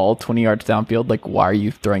throw the ball 20 yards downfield. Like, why are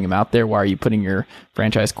you throwing him out there? Why are you putting your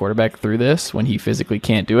franchise quarterback through this when he physically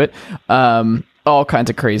can't do it? All kinds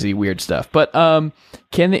of crazy, weird stuff. But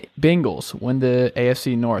can the Bengals win the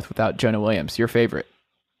AFC North without Jonah Williams? Your favorite?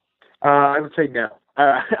 I would say no.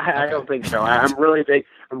 I don't think so. I'm really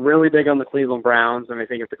big on the Cleveland Browns, and I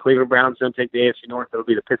think if the Cleveland Browns don't take the AFC North, it'll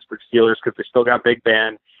be the Pittsburgh Steelers because they still got Big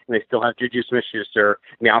Ben and they still have Juju Smith-Schuster,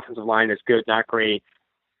 and the offensive line is good, not great.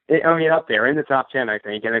 Up there in the top 10, I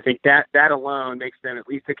think, and I think that alone makes them at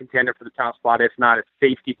least a contender for the top spot. If not, a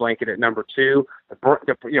safety blanket at number 2.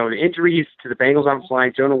 The injuries to the Bengals offensive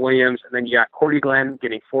line, Jonah Williams, and then you got Cordy Glenn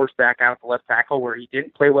getting forced back out the left tackle where he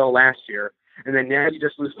didn't play well last year. And then now you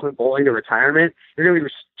just lose Clint Bowling to retirement. You're going to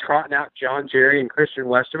be trotting out John Jerry and Christian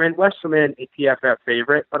Westerman. Westerman, a PFF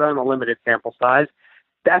favorite, but on a limited sample size.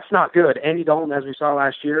 That's not good. Andy Dalton, as we saw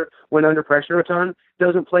last year, went under pressure a ton,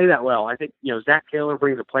 doesn't play that well. I think, Zach Taylor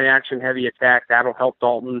brings a play-action heavy attack. That'll help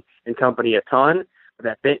Dalton and company a ton.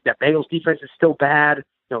 But that Bengals defense is still bad.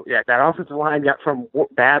 That offensive line got from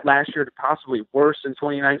bad last year to possibly worse in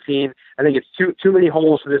 2019. I think it's too many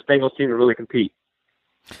holes for this Bengals team to really compete.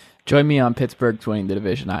 Join me on Pittsburgh winning the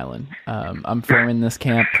division island. I'm firm in this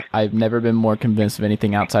camp. I've never been more convinced of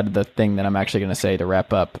anything outside of the thing that I'm actually going to say to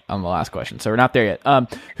wrap up on the last question. So we're not there yet.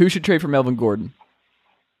 Who should trade for Melvin Gordon?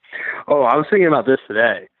 Oh, I was thinking about this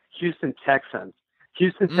today. Houston Texans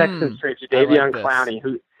trade Jadeveon Clowney,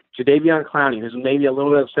 who's maybe a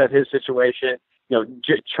little bit upset his situation.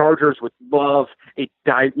 Chargers would love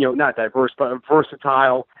not diverse, but a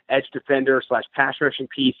versatile edge defender / pass rushing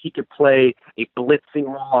piece. He could play a blitzing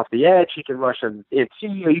role off the edge. He can rush an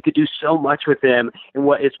interior. You could do so much with him in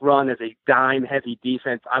what is run as a dime-heavy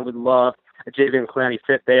defense. I would love a Jadeveon Clowney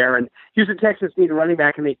fit there. And Houston Texans need a running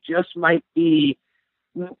back, and they just might be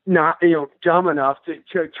not dumb enough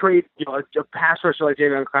to trade a pass rusher like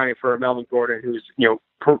Jadeveon Clowney for Melvin Gordon, whose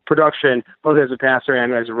production both as a passer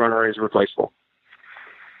and as a runner is replaceable.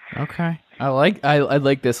 Okay, I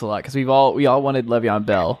like this a lot because we all wanted Le'Veon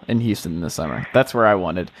Bell in Houston this summer. That's where I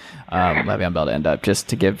wanted Le'Veon Bell to end up, just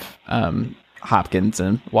to give Hopkins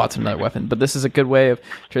and Watson another weapon. But this is a good way of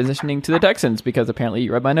transitioning to the Texans because apparently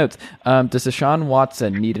you read my notes. Does Deshaun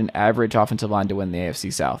Watson need an average offensive line to win the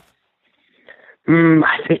AFC South?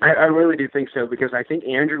 I really do think so because I think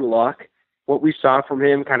Andrew Luck what we saw from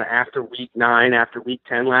him kind of after week 9, after week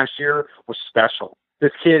 10 last year was special.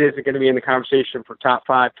 This kid isn't going to be in the conversation for top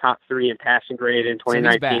 5, top 3 in passing grade in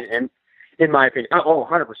 2019. And in my opinion,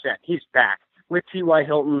 100%, he's back. With T.Y.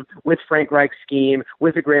 Hilton, with Frank Reich's scheme,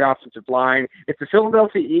 with a great offensive line. It's the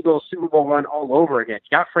Philadelphia Eagles Super Bowl run all over again.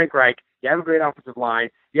 You got Frank Reich, you have a great offensive line,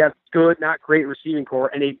 you have good, not great receiving core,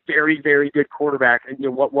 and a very, very good quarterback.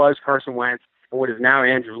 And what was Carson Wentz and what is now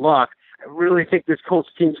Andrew Luck. I really think this Colts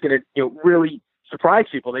team is going to really surprise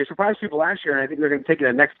people. They surprised people last year, and I think they're going to take it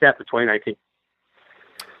the next step in 2019.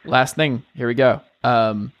 Last thing, here we go.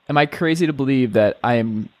 Am I crazy to believe that I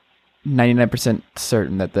am 99%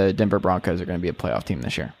 certain that the Denver Broncos are going to be a playoff team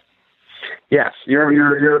this year? Yes,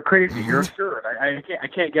 you're crazy. You're absurd. I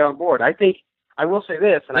can't get on board. I think I will say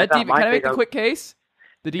this, and can I make a quick case?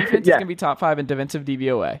 The defense is going to be top 5 in defensive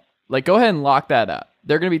DVOA. Like, go ahead and lock that up.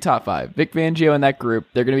 They're going to be top 5. Vic Fangio and that group,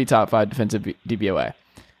 they're going to be top 5 defensive DVOA.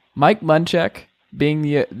 Mike Munchak being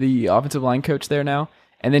the offensive line coach there now,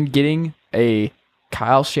 and then getting a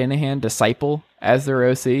Kyle Shanahan disciple as their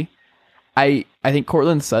OC. I think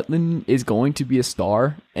Cortland Sutton is going to be a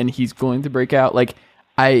star, and he's going to break out. Like,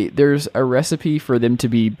 there's a recipe for them to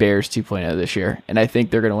be Bears 2.0 this year, and I think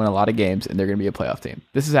they're going to win a lot of games, and they're going to be a playoff team.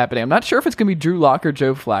 This is happening. I'm not sure if it's going to be Drew Lock or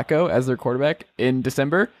Joe Flacco as their quarterback in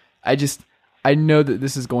December. I know that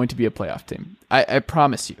this is going to be a playoff team. I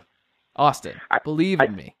promise you. Austin, believe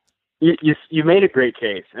in me. You made a great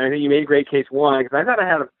case, and I think you made a great case, one, because I thought I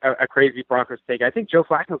had a crazy Broncos take. I think Joe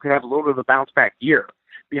Flacco could have a little bit of a bounce-back year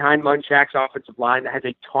behind Munchak's offensive line that has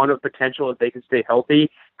a ton of potential if they can stay healthy.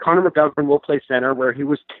 Connor McGovern will play center, where he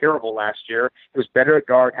was terrible last year. He was better at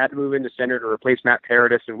guard, had to move into center to replace Matt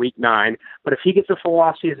Paradis in week 9. But if he gets a full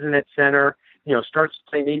offseason at center, starts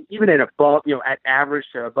playing even at above, at average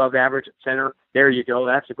to above average at center, there you go.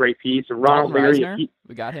 That's a great piece. And Ronald Leary,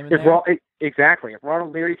 we got him in there. Exactly. If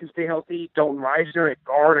Ronald Leary can stay healthy, Dalton Reisner at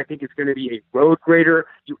guard, I think it's going to be a road grader.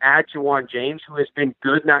 You add Juwan James, who has been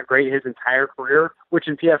good, not great, his entire career, which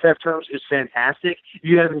in PFF terms is fantastic. If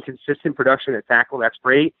you have consistent production at tackle, that's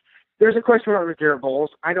great. There's a question about Garrett Bowles.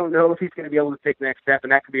 I don't know if he's going to be able to take the next step,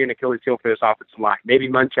 and that could be an Achilles heel for this offensive line. Maybe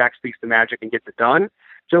Munchak speaks the magic and gets it done.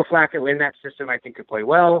 Joe Flacco in that system, I think, could play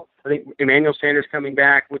well. I think Emmanuel Sanders coming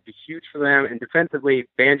back would be huge for them. And defensively,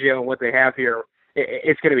 Fangio and what they have here,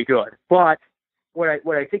 it's going to be good. But what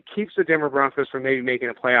I think keeps the Denver Broncos from maybe making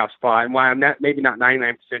a playoff spot, and why I'm maybe not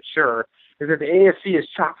 99% sure, is that the AFC is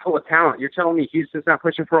chock full of talent. You're telling me Houston's not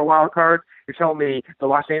pushing for a wild card? You're telling me the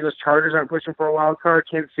Los Angeles Chargers aren't pushing for a wild card?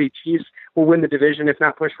 Kansas City Chiefs will win the division if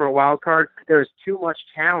not push for a wild card? There is too much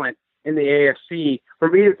talent in the AFC for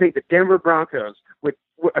me to think the Denver Broncos, with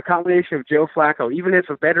a combination of Joe Flacco, even if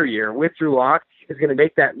a better year with Drew Lock, is going to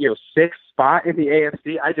make that 6th spot in the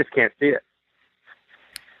AFC. I just can't see it.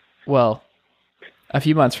 Well, a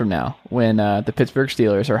few months from now, when the Pittsburgh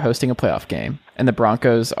Steelers are hosting a playoff game and the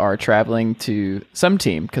Broncos are traveling to some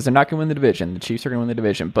team, because they're not going to win the division, the Chiefs are going to win the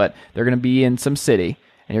division, but they're going to be in some city,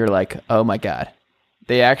 and you're like, oh my God,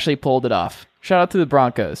 they actually pulled it off. Shout out to the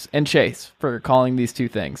Broncos and Chase for calling these two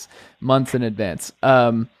things months in advance.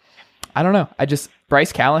 I don't know.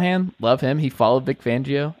 Bryce Callahan, love him. He followed Vic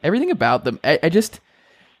Fangio. Everything about them, I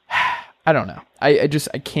don't know. I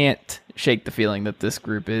can't shake the feeling that this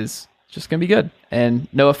group is just going to be good. And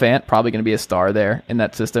Noah Fant, probably going to be a star there in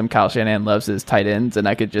that system. Kyle Shanahan loves his tight ends, and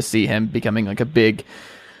I could just see him becoming like a big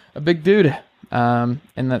dude in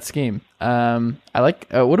that scheme. I like,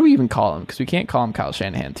 what do we even call him? Because we can't call him Kyle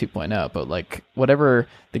Shanahan 2.0, but like whatever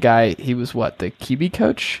the guy, he was the QB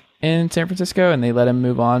coach in San Francisco, and they let him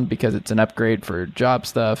move on because it's an upgrade for job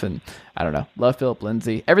stuff. And I don't know, love Philip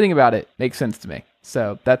Lindsay. Everything about it makes sense to me.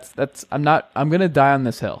 So I'm going to die on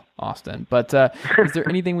this hill, Austin. But is there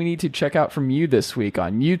anything we need to check out from you this week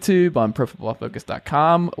on YouTube, on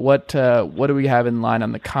ProFootballFocus.com? What do we have in line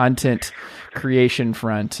on the content creation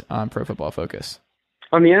front on Pro Football Focus?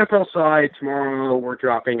 On the NFL side, tomorrow we're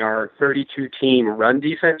dropping our 32-team run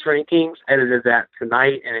defense rankings. Edited that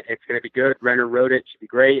tonight, and it's going to be good. Renner wrote it. Should be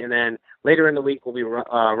great. And then later in the week, we'll be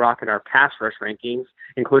rocking our pass rush rankings,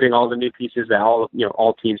 including all the new pieces that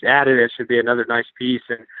all teams added. It should be another nice piece.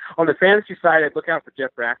 And on the fantasy side, I'd look out for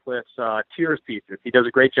Jeff Ratcliffe's tiers pieces. He does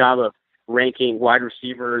a great job of ranking wide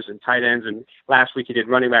receivers and tight ends, and last week he did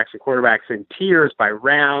running backs and quarterbacks in tiers by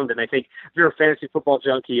round. And I think if you're a fantasy football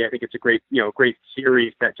junkie, I think it's a great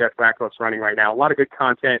series that Jeff Ratcliffe's running right now. A lot of good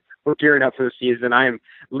content. We're gearing up for the season. I am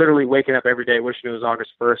literally waking up every day wishing it was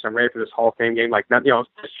August 1st. I'm ready for this Hall of Fame game. To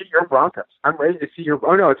see your Broncos. I'm ready to see your.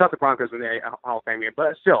 Oh no, it's not the Broncos in the Hall of Fame game,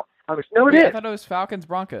 but still, it is. I thought it was Falcons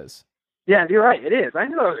Broncos. Yeah, you're right. It is. I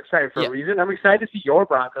know I was excited for a reason. I'm excited to see your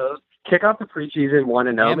Broncos kick off the preseason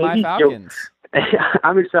 1-0. And my Falcons.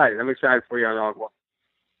 I'm excited. I'm excited for you on Ogwa.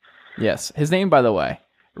 Yes. His name, by the way,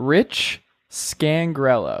 Rich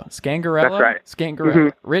Scangarello. Scangarello? That's right. Scangarello.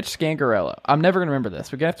 Mm-hmm. Rich Scangarello. I'm never going to remember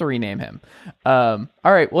this. We're going to have to rename him. All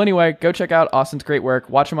right. Well, anyway, go check out Austin's great work.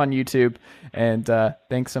 Watch him on YouTube. And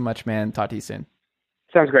thanks so much, man. Talk to you soon.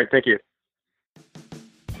 Sounds great. Thank you.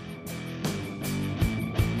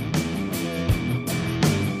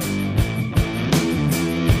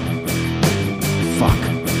 Fuck.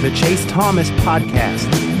 The Chase Thomas Podcast.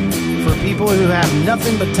 For people who have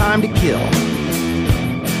nothing but time to kill.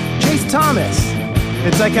 Chase Thomas.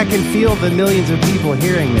 It's like I can feel the millions of people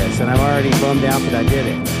hearing this, and I'm already bummed out that I did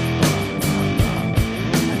it.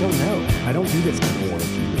 I don't know. I don't do this anymore.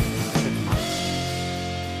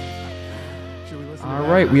 All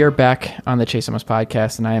right, we are back on the Chase Thomas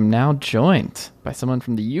Podcast, and I am now joined by someone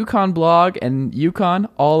from the UConn blog and UConn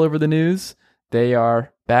all over the news. They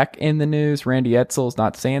are back in the news. Randy Edsall's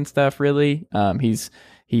not saying stuff really.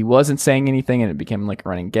 He wasn't saying anything, and it became like a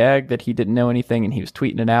running gag that he didn't know anything, and he was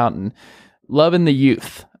tweeting it out and loving the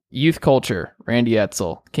youth culture. Randy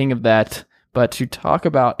Edsall, king of that. But to talk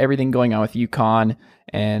about everything going on with UConn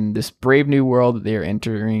and this brave new world that they're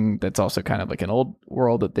entering, that's also kind of like an old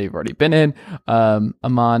world that they've already been in.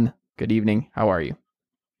 Aman, good evening. How are you?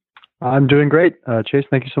 I'm doing great. Chase,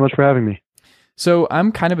 thank you so much for having me. So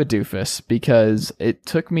I'm kind of a doofus because it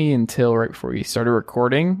took me until right before we started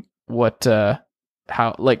recording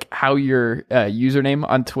how your username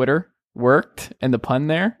on Twitter worked and the pun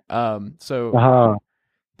there.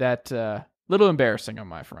 That little embarrassing on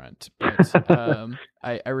my front, but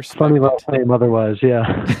I respect funny it. last name otherwise,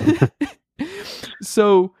 yeah.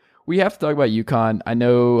 So we have to talk about UConn. I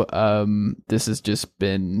know this has just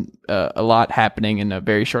been a lot happening in a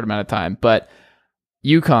very short amount of time, but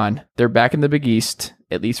UConn, they're back in the Big East,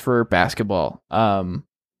 at least for basketball.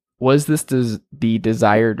 Was this the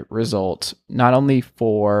desired result, not only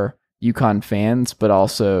for UConn fans, but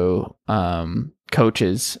also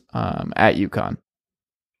coaches at UConn?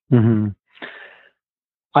 Mm-hmm.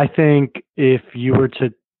 I think if you were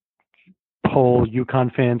to poll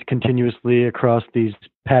UConn fans continuously across these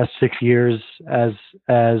past 6 years as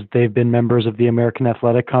they've been members of the American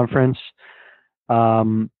Athletic Conference,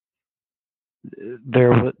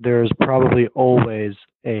 there's probably always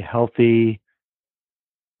a healthy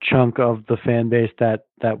chunk of the fan base that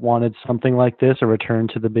wanted something like this, a return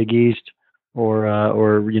to the Big East,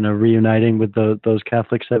 or reuniting with those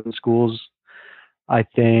Catholic 7 schools. I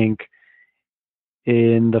think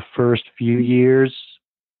in the first few years,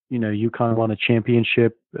 UConn won a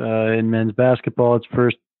championship in men's basketball. Its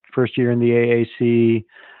first year in the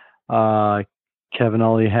AAC. Kevin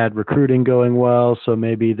Ollie had recruiting going well, so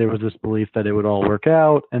maybe there was this belief that it would all work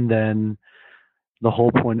out. And then the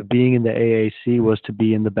whole point of being in the AAC was to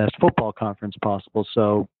be in the best football conference possible.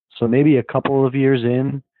 So maybe a couple of years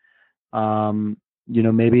in,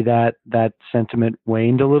 maybe that sentiment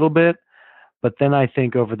waned a little bit. But then I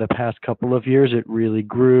think over the past couple of years, it really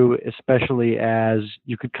grew, especially as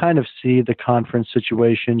you could kind of see the conference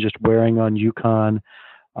situation just wearing on UConn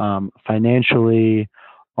financially,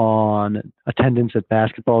 on attendance at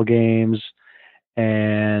basketball games,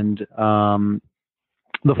 and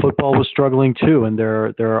the football was struggling too. And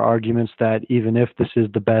there are arguments that even if this is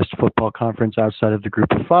the best football conference outside of the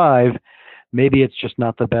Group of Five, maybe it's just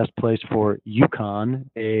not the best place for UConn,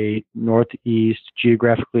 a Northeast,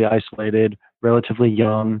 geographically isolated, relatively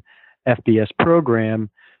young FBS program,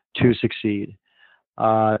 to succeed.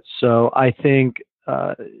 So I think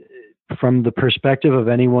from the perspective of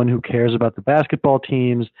anyone who cares about the basketball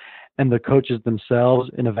teams and the coaches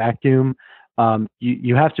themselves in a vacuum,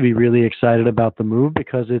 you have to be really excited about the move,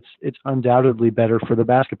 because it's undoubtedly better for the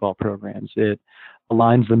basketball programs. It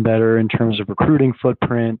aligns them better in terms of recruiting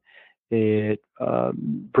footprint. It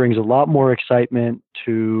brings a lot more excitement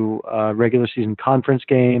to regular season conference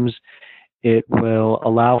games. It will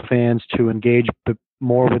allow fans to engage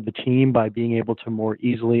more with the team by being able to more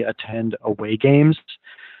easily attend away games,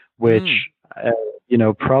 which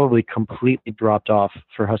probably completely dropped off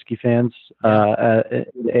for Husky fans at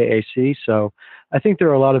the AAC. So I think there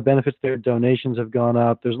are a lot of benefits there. Donations have gone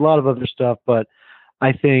up. There's a lot of other stuff, but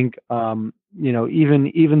I think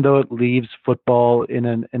even though it leaves football in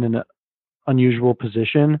an unusual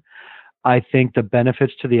position, I think the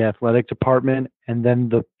benefits to the athletic department and then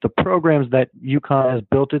the programs that UConn has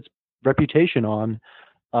built its reputation on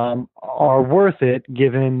are worth it,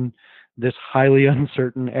 given this highly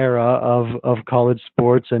uncertain era of college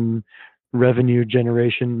sports and revenue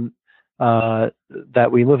generation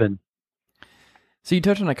that we live in. So you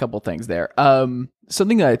touched on a couple things there.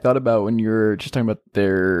 Something that I thought about when you were just talking about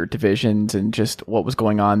their divisions and just what was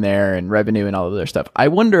going on there and revenue and all of their stuff. I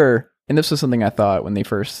wonder, and this was something I thought when they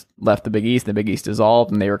first left the Big East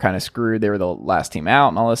dissolved and they were kind of screwed. They were the last team out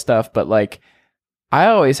and all this stuff. But like, I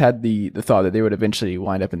always had the thought that they would eventually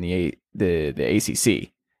wind up in the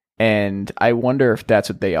ACC. And I wonder if that's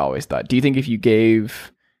what they always thought. Do you think if you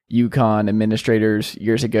gave UConn administrators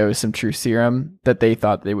years ago some true serum that they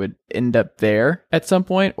thought they would end up there at some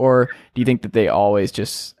point? Or do you think that they always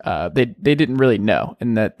just, they didn't really know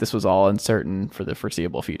and that this was all uncertain for the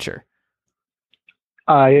foreseeable future?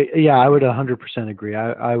 Yeah, I would 100% agree.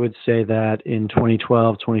 I would say that in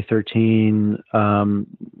 2012, 2013,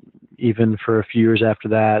 even for a few years after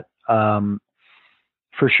that,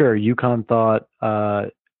 for sure, UConn thought,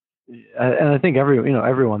 and I think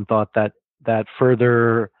everyone thought that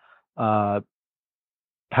further Power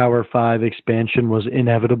Five expansion was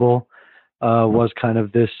inevitable, was kind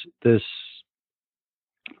of this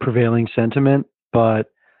prevailing sentiment.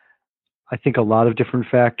 But I think a lot of different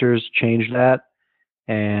factors changed that,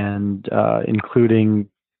 and including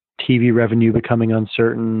TV revenue becoming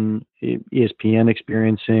uncertain, ESPN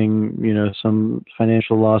experiencing some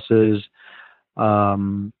financial losses,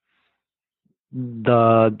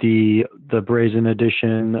 the brazen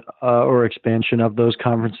addition or expansion of those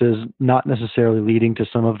conferences not necessarily leading to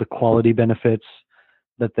some of the quality benefits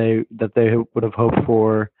that they would have hoped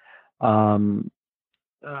for.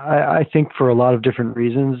 I think for a lot of different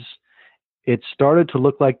reasons, it started to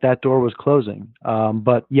look like that door was closing.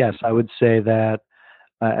 But yes, I would say that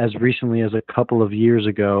as recently as a couple of years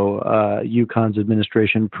ago, UConn's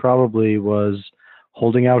administration probably was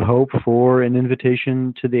holding out hope for an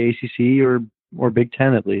invitation to the ACC or Big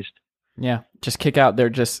Ten at least. Yeah, just kick out. They're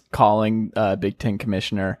just calling Big Ten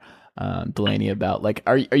Commissioner Delaney about like,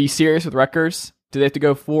 are you serious with Rutgers? Do they have to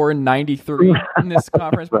go 4-93 in this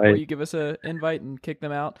conference before Right. you give us an invite and kick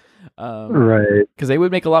them out? Right. Because they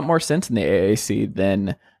would make a lot more sense in the AAC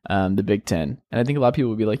than the Big Ten. And I think a lot of people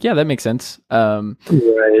would be like, yeah, that makes sense.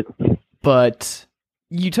 Right. But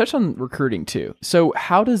you touched on recruiting too. So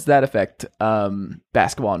how does that affect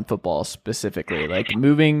basketball and football specifically? Like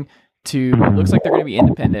moving to, it looks like they're going to be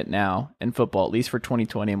independent now in football, at least for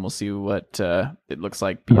 2020, and we'll see what it looks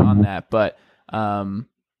like beyond that. But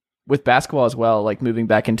with basketball as well, like moving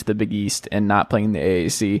back into the Big East and not playing the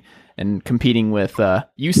AAC and competing with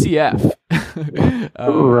UCF,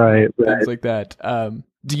 Right. things like that.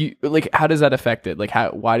 Do you like? How does that affect it? Like,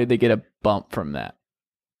 why did they get a bump from that?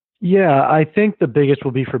 Yeah, I think the biggest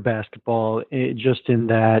will be for basketball, just in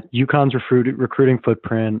that UConn's recruiting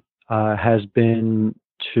footprint has been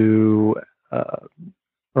to,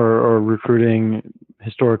 or recruiting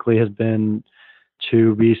historically has been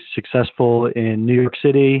to be successful in New York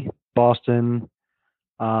City, Boston,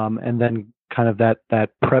 and then kind of that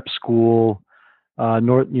prep school,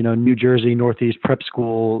 New Jersey Northeast prep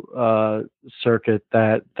school circuit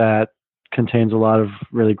that contains a lot of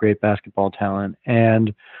really great basketball talent.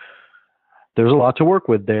 And there's a lot to work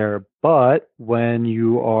with there. But when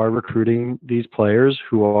you are recruiting these players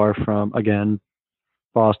who are from, again,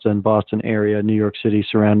 Boston area, New York City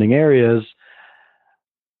surrounding areas,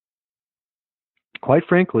 quite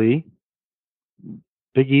frankly,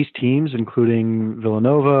 Big East teams, including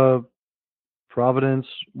Villanova, Providence,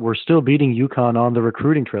 were still beating UConn on the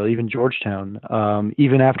recruiting trail, even Georgetown,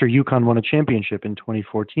 even after UConn won a championship in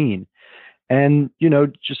 2014. And,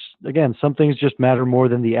 just, again, some things just matter more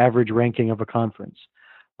than the average ranking of a conference.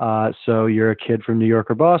 So you're a kid from New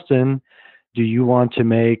York or Boston. Do you want to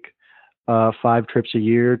make 5 trips a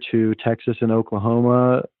year to Texas and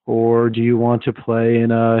Oklahoma, or do you want to play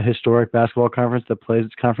in a historic basketball conference that plays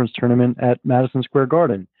its conference tournament at Madison Square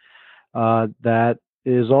Garden? That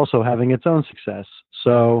is also having its own success.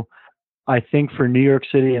 So I think for New York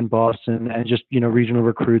City and Boston and just, regional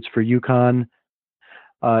recruits for UConn,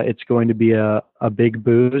 it's going to be a big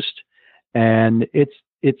boost, and it's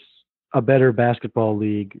a better basketball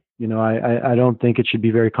league. I don't think it should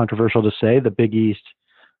be very controversial to say the Big East,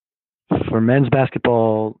 for men's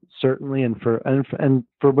basketball certainly, and for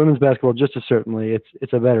women's basketball just as certainly,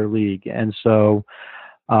 it's a better league. And so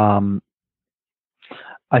I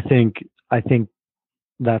think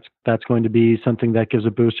that's going to be something that gives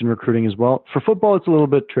a boost in recruiting as well. For football, it's a little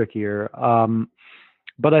bit trickier,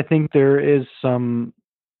 but I think there is some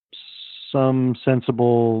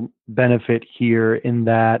sensible benefit here in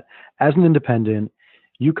that as an independent,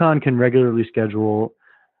 UConn can regularly schedule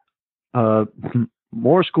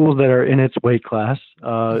more schools that are in its weight class,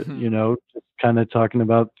 just kind of talking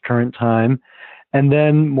about current time, and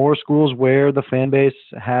then more schools where the fan base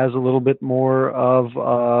has a little bit more of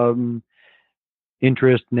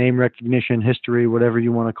interest, name recognition, history, whatever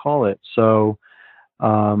you want to call it. So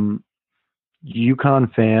UConn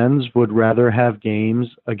fans would rather have games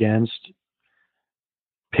against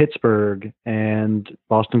Pittsburgh and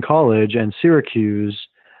Boston College and Syracuse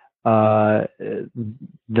than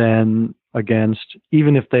against,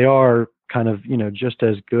 even if they are kind of, just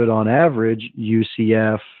as good on average,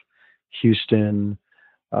 UCF, Houston,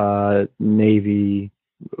 Navy,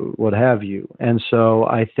 what have you. And so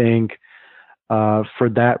I think for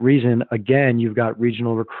that reason, again, you've got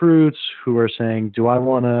regional recruits who are saying, do I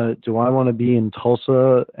want to be in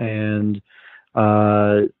Tulsa and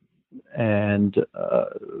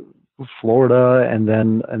Florida, and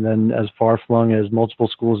then as far flung as multiple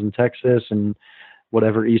schools in Texas and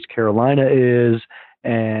whatever East Carolina is,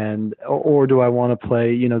 or do I want to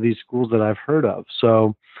play, these schools that I've heard of?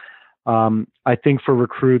 So I think for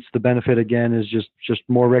recruits, the benefit again is just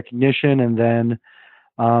more recognition, and then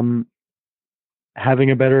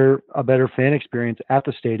having a better fan experience at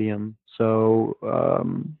the stadium. So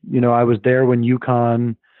I was there when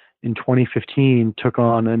UConn in 2015 took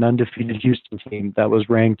on an undefeated Houston team that was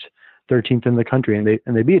ranked 13th in the country, and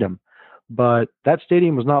they beat them. But that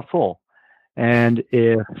stadium was not full. And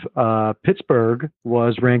if Pittsburgh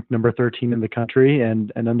was ranked number 13 in the country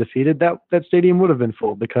and undefeated, that stadium would have been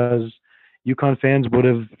full, because UConn fans would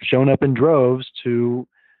have shown up in droves to,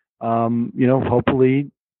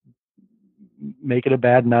 hopefully make it a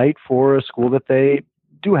bad night for a school that they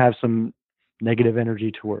do have some negative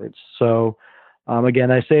energy towards. So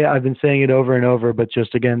again, I've been saying it over and over, but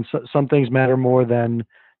just again, some things matter more than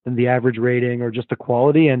the average rating or just the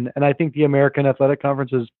quality. And I think the American Athletic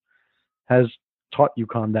Conference has taught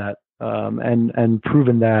UConn that and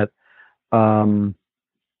proven that,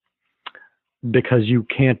 because you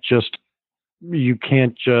can't just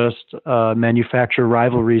manufacture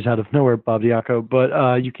rivalries out of nowhere, Bob Diaco,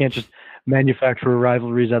 but you can't just manufacture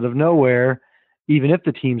rivalries out of nowhere, even if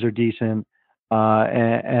the teams are decent,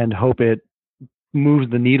 and hope it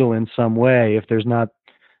moves the needle in some way if there's not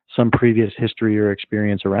some previous history or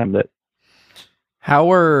experience around it.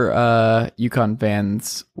 How are UConn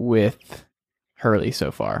fans with Hurley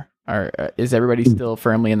so far? Is everybody still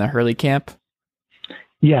firmly in the Hurley camp?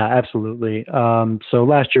 Yeah, absolutely. So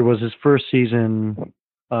last year was his first season.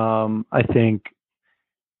 I think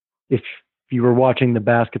if you were watching the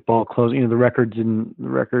basketball closing, the record didn't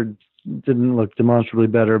look demonstrably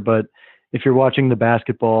better, but if you're watching the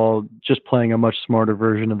basketball, just playing a much smarter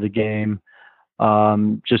version of the game,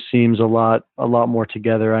 just seems a lot more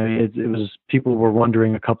together. I mean, it was, people were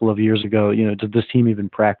wondering a couple of years ago, did this team even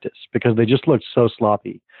practice? Because they just looked so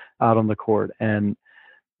sloppy out on the court. And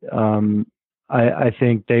I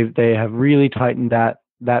think they have really tightened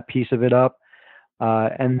that piece of it up.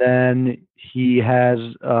 And then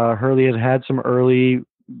Hurley has had some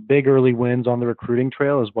big early wins on the recruiting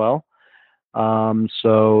trail as well.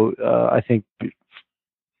 So I think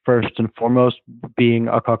first and foremost being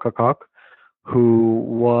Akak, who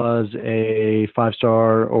was a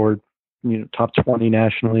 5-star or top 20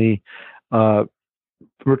 nationally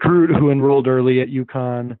recruit who enrolled early at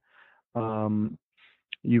UConn.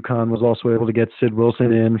 UConn was also able to get Sid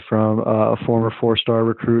Wilson in from a former 4-star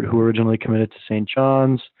recruit who originally committed to St.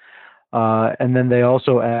 John's. And then they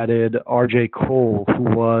also added R.J. Cole, who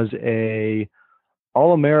was a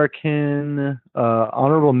All-American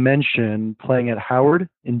honorable mention playing at Howard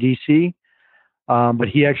in D.C., but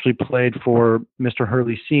he actually played for Mr.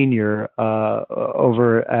 Hurley Sr.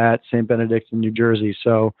 Over at St. Benedict in New Jersey.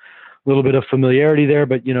 So a little bit of familiarity there,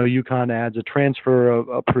 but, UConn adds a transfer,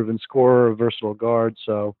 a proven scorer, a versatile guard.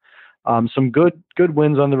 So some good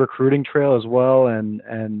wins on the recruiting trail as well.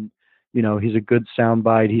 And he's a good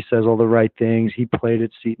soundbite. He says all the right things. He played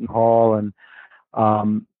at Seton Hall and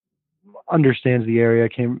understands the area.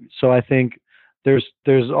 So I think there's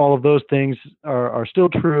all of those things are still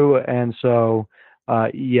true. And so,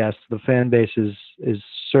 yes, the fan base is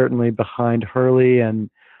certainly behind Hurley. And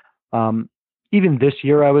even this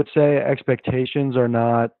year, I would say expectations are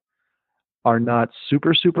not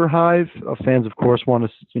super, super high. Fans, of course, want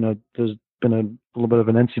to, there's been a little bit of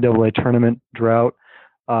an NCAA tournament drought.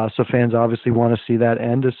 So fans obviously want to see that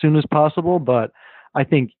end as soon as possible. But I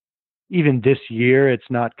think even this year, it's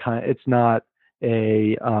not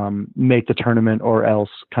a make the tournament or else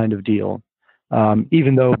kind of deal.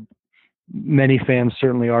 Even though many fans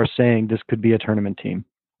certainly are saying this could be a tournament team.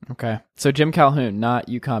 Okay. So Jim Calhoun, not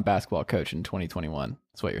UConn basketball coach in 2021.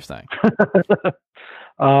 That's what you're saying.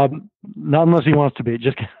 Not unless he wants to be.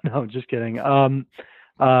 Just kidding.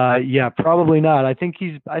 Yeah, probably not. I think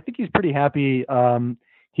he's pretty happy.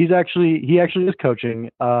 He actually is coaching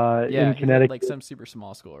in Connecticut, like some super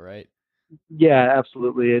small school, right? Yeah,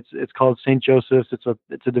 absolutely. It's called St. Joseph's.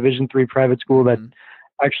 It's a Division III private school that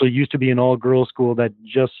actually used to be an all-girls school that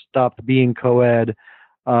just stopped being co-ed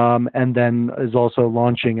and then is also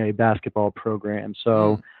launching a basketball program.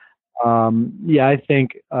 So, yeah, I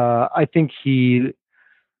think he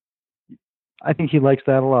likes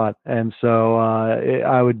that a lot, and so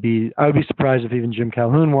I would be surprised if even Jim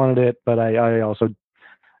Calhoun wanted it, but I also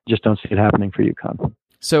just don't see it happening for UConn.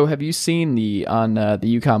 So have you seen on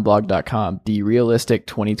the UConnblog.com, the realistic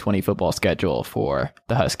 2020 football schedule for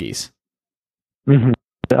the Huskies? Mm-hmm.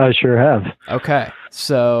 I sure have. Okay.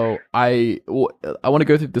 So I want to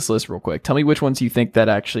go through this list real quick. Tell me which ones you think that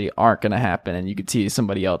actually aren't going to happen, and you could see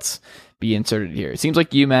somebody else be inserted here. It seems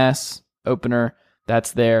like UMass opener,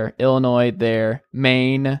 that's there. Illinois there.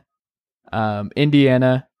 Maine,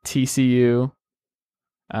 Indiana, TCU,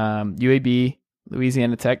 UAB,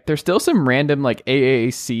 Louisiana Tech. There's still some random like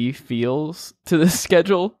AAC feels to this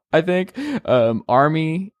schedule, I think.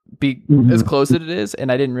 Army be as close as it is,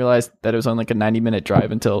 and I didn't realize that it was on like a 90-minute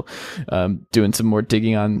drive until doing some more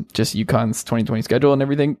digging on just UConn's 2020 schedule and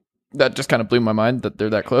everything. That just kind of blew my mind that they're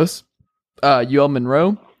that close. UL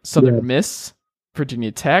Monroe, Southern Miss,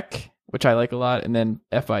 Virginia Tech, which I like a lot, and then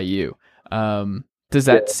FIU. Does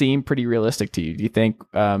that seem pretty realistic to you? Do you think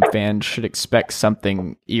fans should expect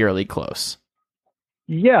something eerily close?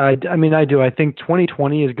 Yeah, I mean, I do. I think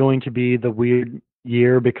 2020 is going to be the weird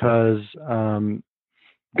year because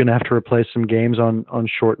going to have to replace some games on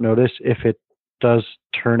short notice if it does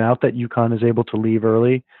turn out that UConn is able to leave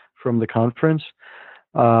early from the conference,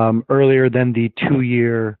 earlier than the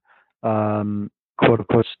 2-year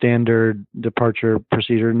quote-unquote standard departure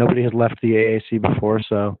procedure. Nobody has left the AAC before,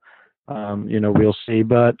 so we'll see.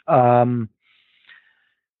 But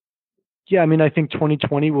yeah, I mean, I think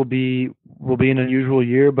 2020 will be an unusual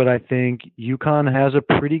year, but I think UConn has a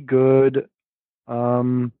pretty good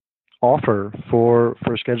offer for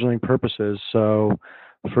scheduling purposes. So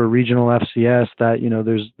for regional FCS, that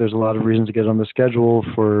there's a lot of reasons to get on the schedule.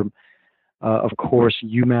 For of course,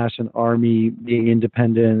 UMass and Army being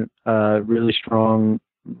independent, really strong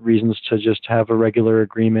reasons to just have a regular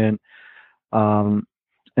agreement. And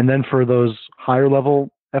then for those higher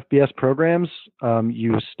level FBS programs,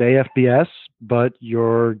 you stay FBS, but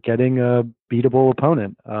you're getting a beatable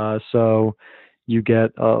opponent. So you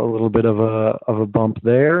get a little bit of a bump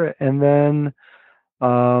there. And then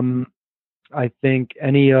I think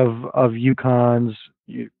any of UConn's,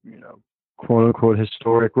 quote unquote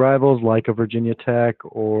historic rivals like a Virginia Tech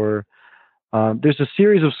or there's a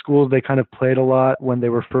series of schools they kind of played a lot when they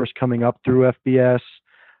were first coming up through FBS.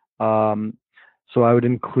 So I would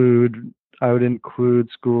include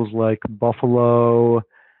schools like Buffalo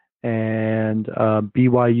and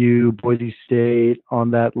BYU, Boise State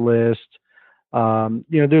on that list.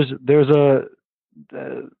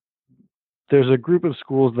 There's a group of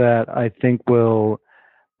schools that I think will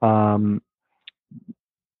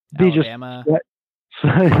be Alabama. Just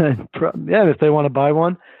yeah, if they want to buy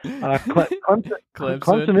one.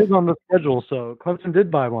 Clemson is on the schedule, so Clemson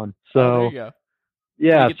did buy one. So there you go.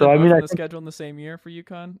 Yeah, so I mean, I think the schedule in the same year for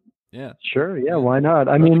UConn. Yeah, sure. Yeah, why not?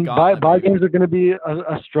 I mean, buy games are going to be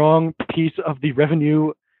a strong piece of the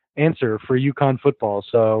revenue answer for UConn football.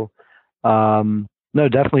 So, no,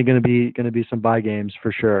 definitely going to be some buy games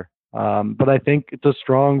for sure. But I think it's a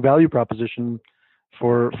strong value proposition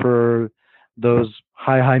for those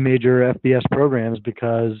high major FBS programs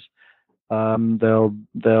because they'll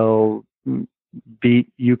beat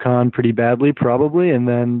UConn pretty badly probably, and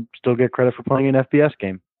then still get credit for playing an FBS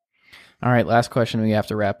game. All right, last question. We have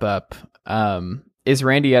to wrap up. Is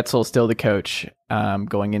Randy Edsall still the coach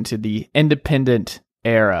going into the independent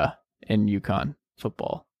era in UConn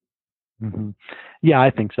football? Mm-hmm. Yeah,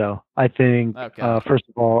 I think so. I think first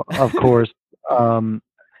of all, of course,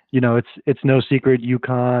 it's no secret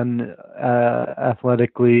UConn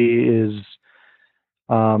athletically is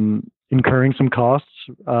incurring some costs.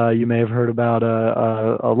 You may have heard about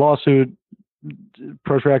a lawsuit,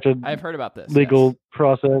 protracted. I've heard about this legal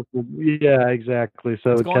process. Yeah, exactly.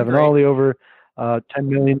 So Kevin Ollie over $10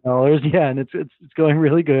 million. Yeah, and it's going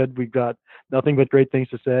really good. We've got nothing but great things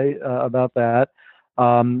to say about that.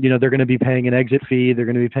 They're going to be paying an exit fee. They're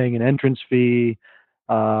going to be paying an entrance fee.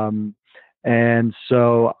 And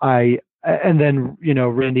so then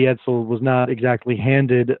Randy Edsall was not exactly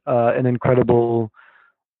handed an incredible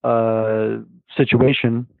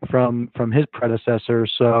situation from his predecessor.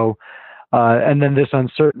 So, and then this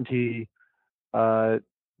uncertainty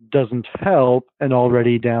doesn't help an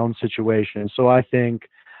already down situation. So I think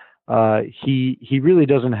he really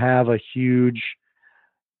doesn't have a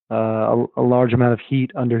large amount of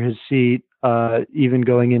heat under his seat, even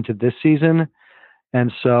going into this season. And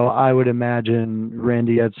so I would imagine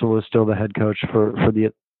Randy Edsall is still the head coach for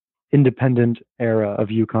the independent era of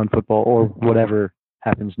UConn football, or whatever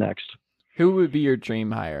happens next. Who would be your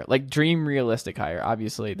dream hire? Like dream realistic hire?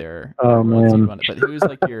 Obviously, there Oh, are roles you man. want, but who's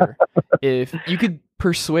like your if you could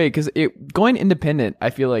persuade? Because going independent, I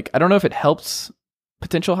feel like I don't know if it helps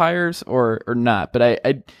potential hires or not, but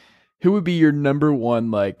I who would be your number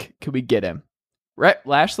one? Like, could we get him? Rhett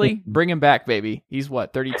Lashley, bring him back, baby. He's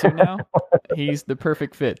what, 32 now? He's the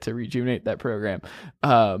perfect fit to rejuvenate that program.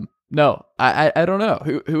 No, I don't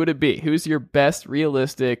know. Who would it be? Who's your best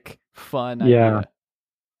realistic fun idea?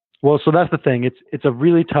 Well, so that's the thing. It's a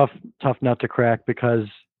really tough nut to crack because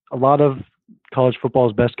a lot of college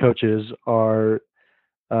football's best coaches are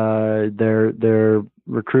they're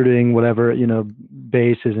recruiting whatever,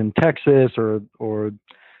 base is in Texas or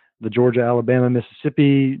the Georgia, Alabama,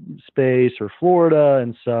 Mississippi space or Florida.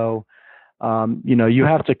 And so you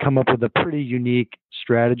have to come up with a pretty unique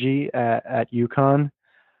strategy at UConn.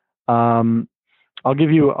 I'll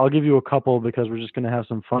give you a couple because we're just going to have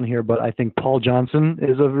some fun here. But I think Paul Johnson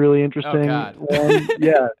is a really interesting one.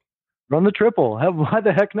 Yeah, run the triple. Why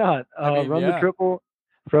the heck not? The triple,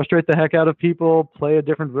 frustrate the heck out of people, play a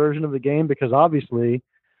different version of the game because obviously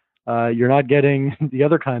you're not getting the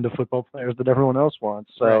other kind of football players that everyone else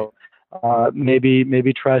wants. So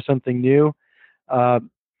maybe try something new.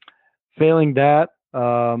 Failing that,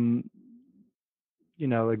 again,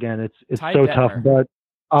 it's Ty so Detmer. tough. But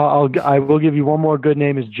I will give you one more good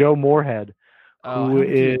name is Joe Moorhead. Oh, who I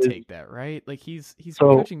think is take that, right? Like he's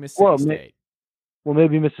coaching Mississippi State. Well,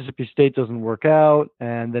 maybe Mississippi State doesn't work out,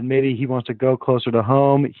 and then maybe he wants to go closer to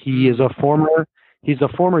home. He's a former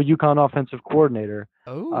UConn offensive coordinator,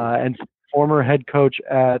 and former head coach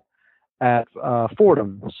at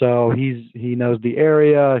Fordham. So he knows the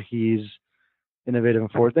area. He's innovative and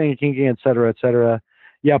forward thinking, et cetera, et cetera.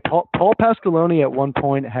 Yeah, Paul Pasqualoni at one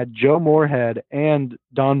point had Joe Moorhead and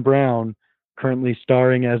Don Brown, currently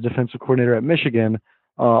starring as defensive coordinator at Michigan,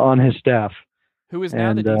 on his staff. Who is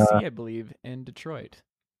now the DC, I believe, in Detroit.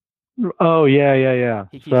 Oh yeah.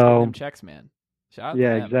 He keeps getting them checks, man. Shout out to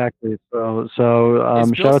him. Exactly. So is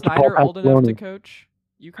shout Bill out to Paul Snyder old enough to Pasqualoni. coach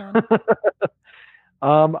UConn?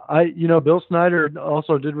 Bill Snyder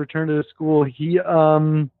also did return to the school. He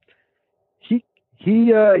does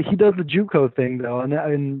the JUCO thing though,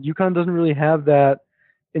 and UConn doesn't really have that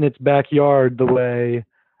in its backyard the way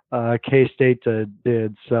K-State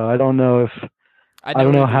did. So I don't know if I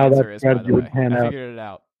don't know how that strategy would pan out. I figured it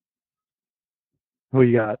out. Who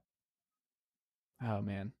you got? Oh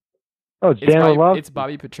man. Oh, it's Dan Orlovsky. It's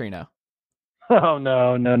Bobby Petrino. Oh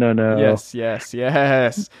no. Yes.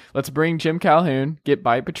 Let's bring Jim Calhoun, get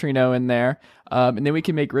Bobby Petrino in there, and then we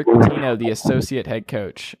can make Rick Pitino the associate head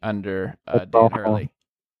coach under Dan Hurley.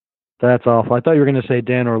 That's awful. I thought you were going to say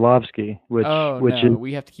Dan Orlovsky, which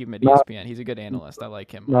we have to keep him at ESPN. He's a good analyst. I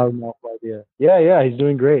like him. No idea. Yeah, he's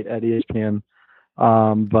doing great at ESPN.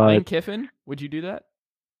 But Lane Kiffin, would you do that?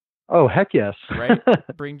 Oh heck yes! Right,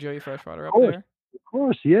 bring Joey Freshwater up there. Of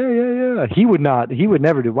course, yeah. He would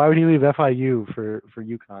never do. Why would he leave FIU for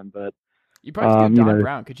UConn? But you probably could get Don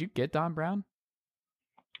Brown. Could you get Don Brown?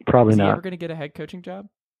 Probably not. Is he ever going to get a head coaching job?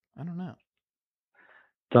 I don't know.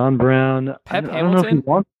 Don Brown. Pep Hamilton. I don't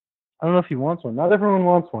know if he wants one. Not everyone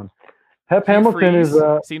wants one. Pep Hugh Hamilton Freeze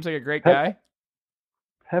seems like a great guy.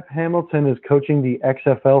 Pep Hamilton is coaching the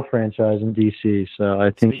XFL franchise in DC, so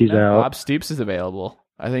I think he's out. Bob Stoops is available.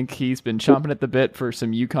 I think he's been chomping at the bit for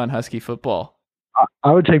some UConn Husky football.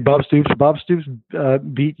 I would take Bob Stoops. Bob Stoops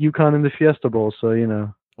beat UConn in the Fiesta Bowl, so you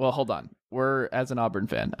know. Well, hold on. We're, as an Auburn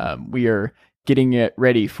fan, we are getting it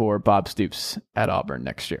ready for Bob Stoops at Auburn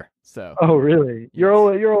next year. So. Oh, really? Yes.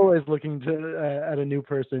 You're always looking to at a new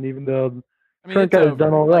person, even though. It's over.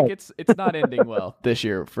 Done all right. Like it's not ending well this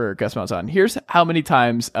year for Gus Malzahn. Here's how many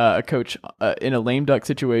times a coach in a lame duck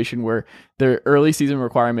situation where their early season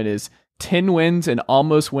requirement is 10 wins and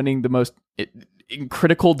almost winning the most in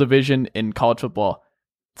critical division in college football.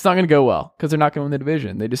 It's not going to go well because they're not going to win the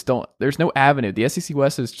division. They just don't. There's no avenue. The SEC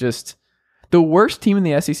West is just the worst team in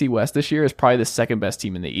the SEC West this year is probably the second best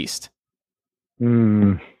team in the East.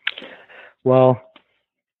 Well.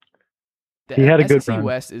 He had a good SEC run.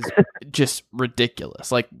 West is just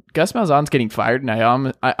ridiculous. Like Gus Malzahn's getting fired, and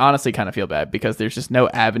I honestly kind of feel bad because there's just no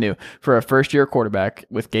avenue for a first-year quarterback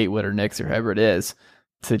with Gatewood or Nix or whoever it is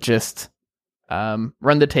to just run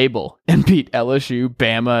the table and beat LSU,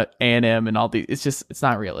 Bama, A&M, and all these. It's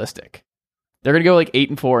not realistic. They're gonna go like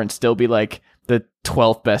 8-4 and still be like the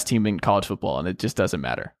 12th best team in college football, and it just doesn't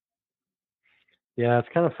matter. Yeah, it's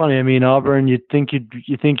kind of funny. I mean, Auburn, you think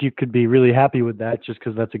you could be really happy with that just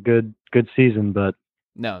because that's a good season, but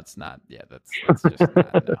no, it's not. Yeah, that's just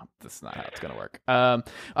not, no, that's not how it's gonna work. All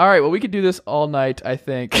right, well, we could do this all night. I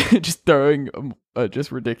think just throwing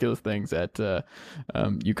just ridiculous things at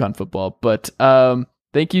UConn football. But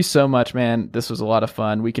Thank you so much, man. This was a lot of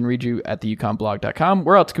fun. We can read you at the UConnblog.com.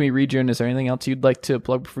 Where else can we read you? And is there anything else you'd like to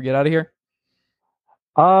plug before we get out of here?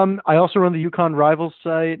 I also run the UConn Rivals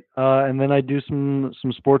site, and then I do some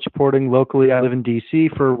sports reporting locally. I live in D.C.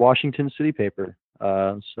 for Washington City Paper,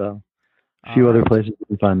 so a few other places you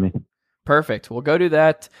can find me. Perfect. We'll go do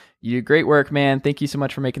that. You do great work, man. Thank you so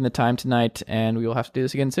much for making the time tonight, and we will have to do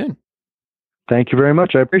this again soon. Thank you very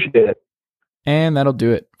much. I appreciate it. And that'll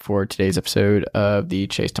do it for today's episode of the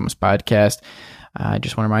Chase Thomas Podcast. I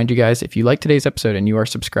just want to remind you guys, if you like today's episode and you are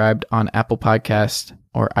subscribed on Apple Podcasts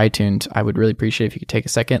or iTunes, I would really appreciate if you could take a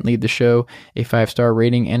second, leave the show a 5-star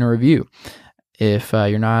rating and a review. If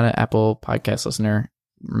you're not an Apple Podcast listener,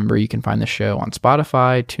 remember you can find the show on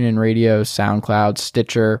Spotify, TuneIn Radio, SoundCloud,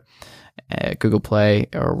 Stitcher, Google Play,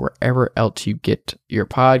 or wherever else you get your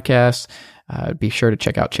podcasts. Be sure to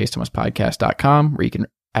check out chasethomaspodcast.com, where you can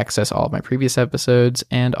access all of my previous episodes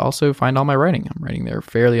and also find all my writing. I'm writing there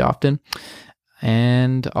fairly often.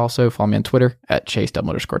 And also follow me on Twitter at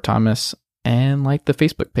Chase_Thomas, and like the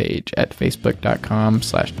Facebook page at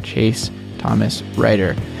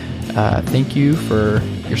facebook.com/ChaseThomasWriter. Thank you for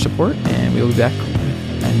your support, and we'll be back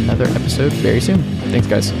with another episode very soon. Thanks,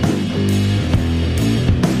 guys.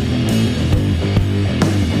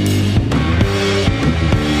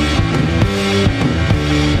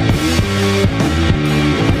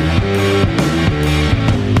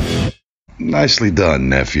 Nicely done,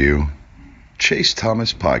 nephew. Chase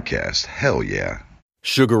Thomas Podcast. Hell yeah.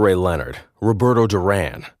 Sugar Ray Leonard, Roberto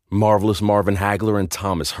Duran, Marvelous Marvin Hagler, and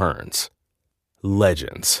Thomas Hearns.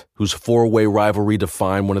 Legends, whose four-way rivalry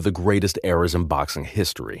defined one of the greatest eras in boxing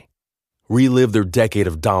history. Relive their decade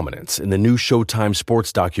of dominance in the new Showtime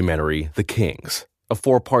sports documentary, The Kings, a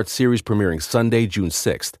 4-part series premiering Sunday, June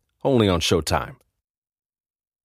 6th, only on Showtime.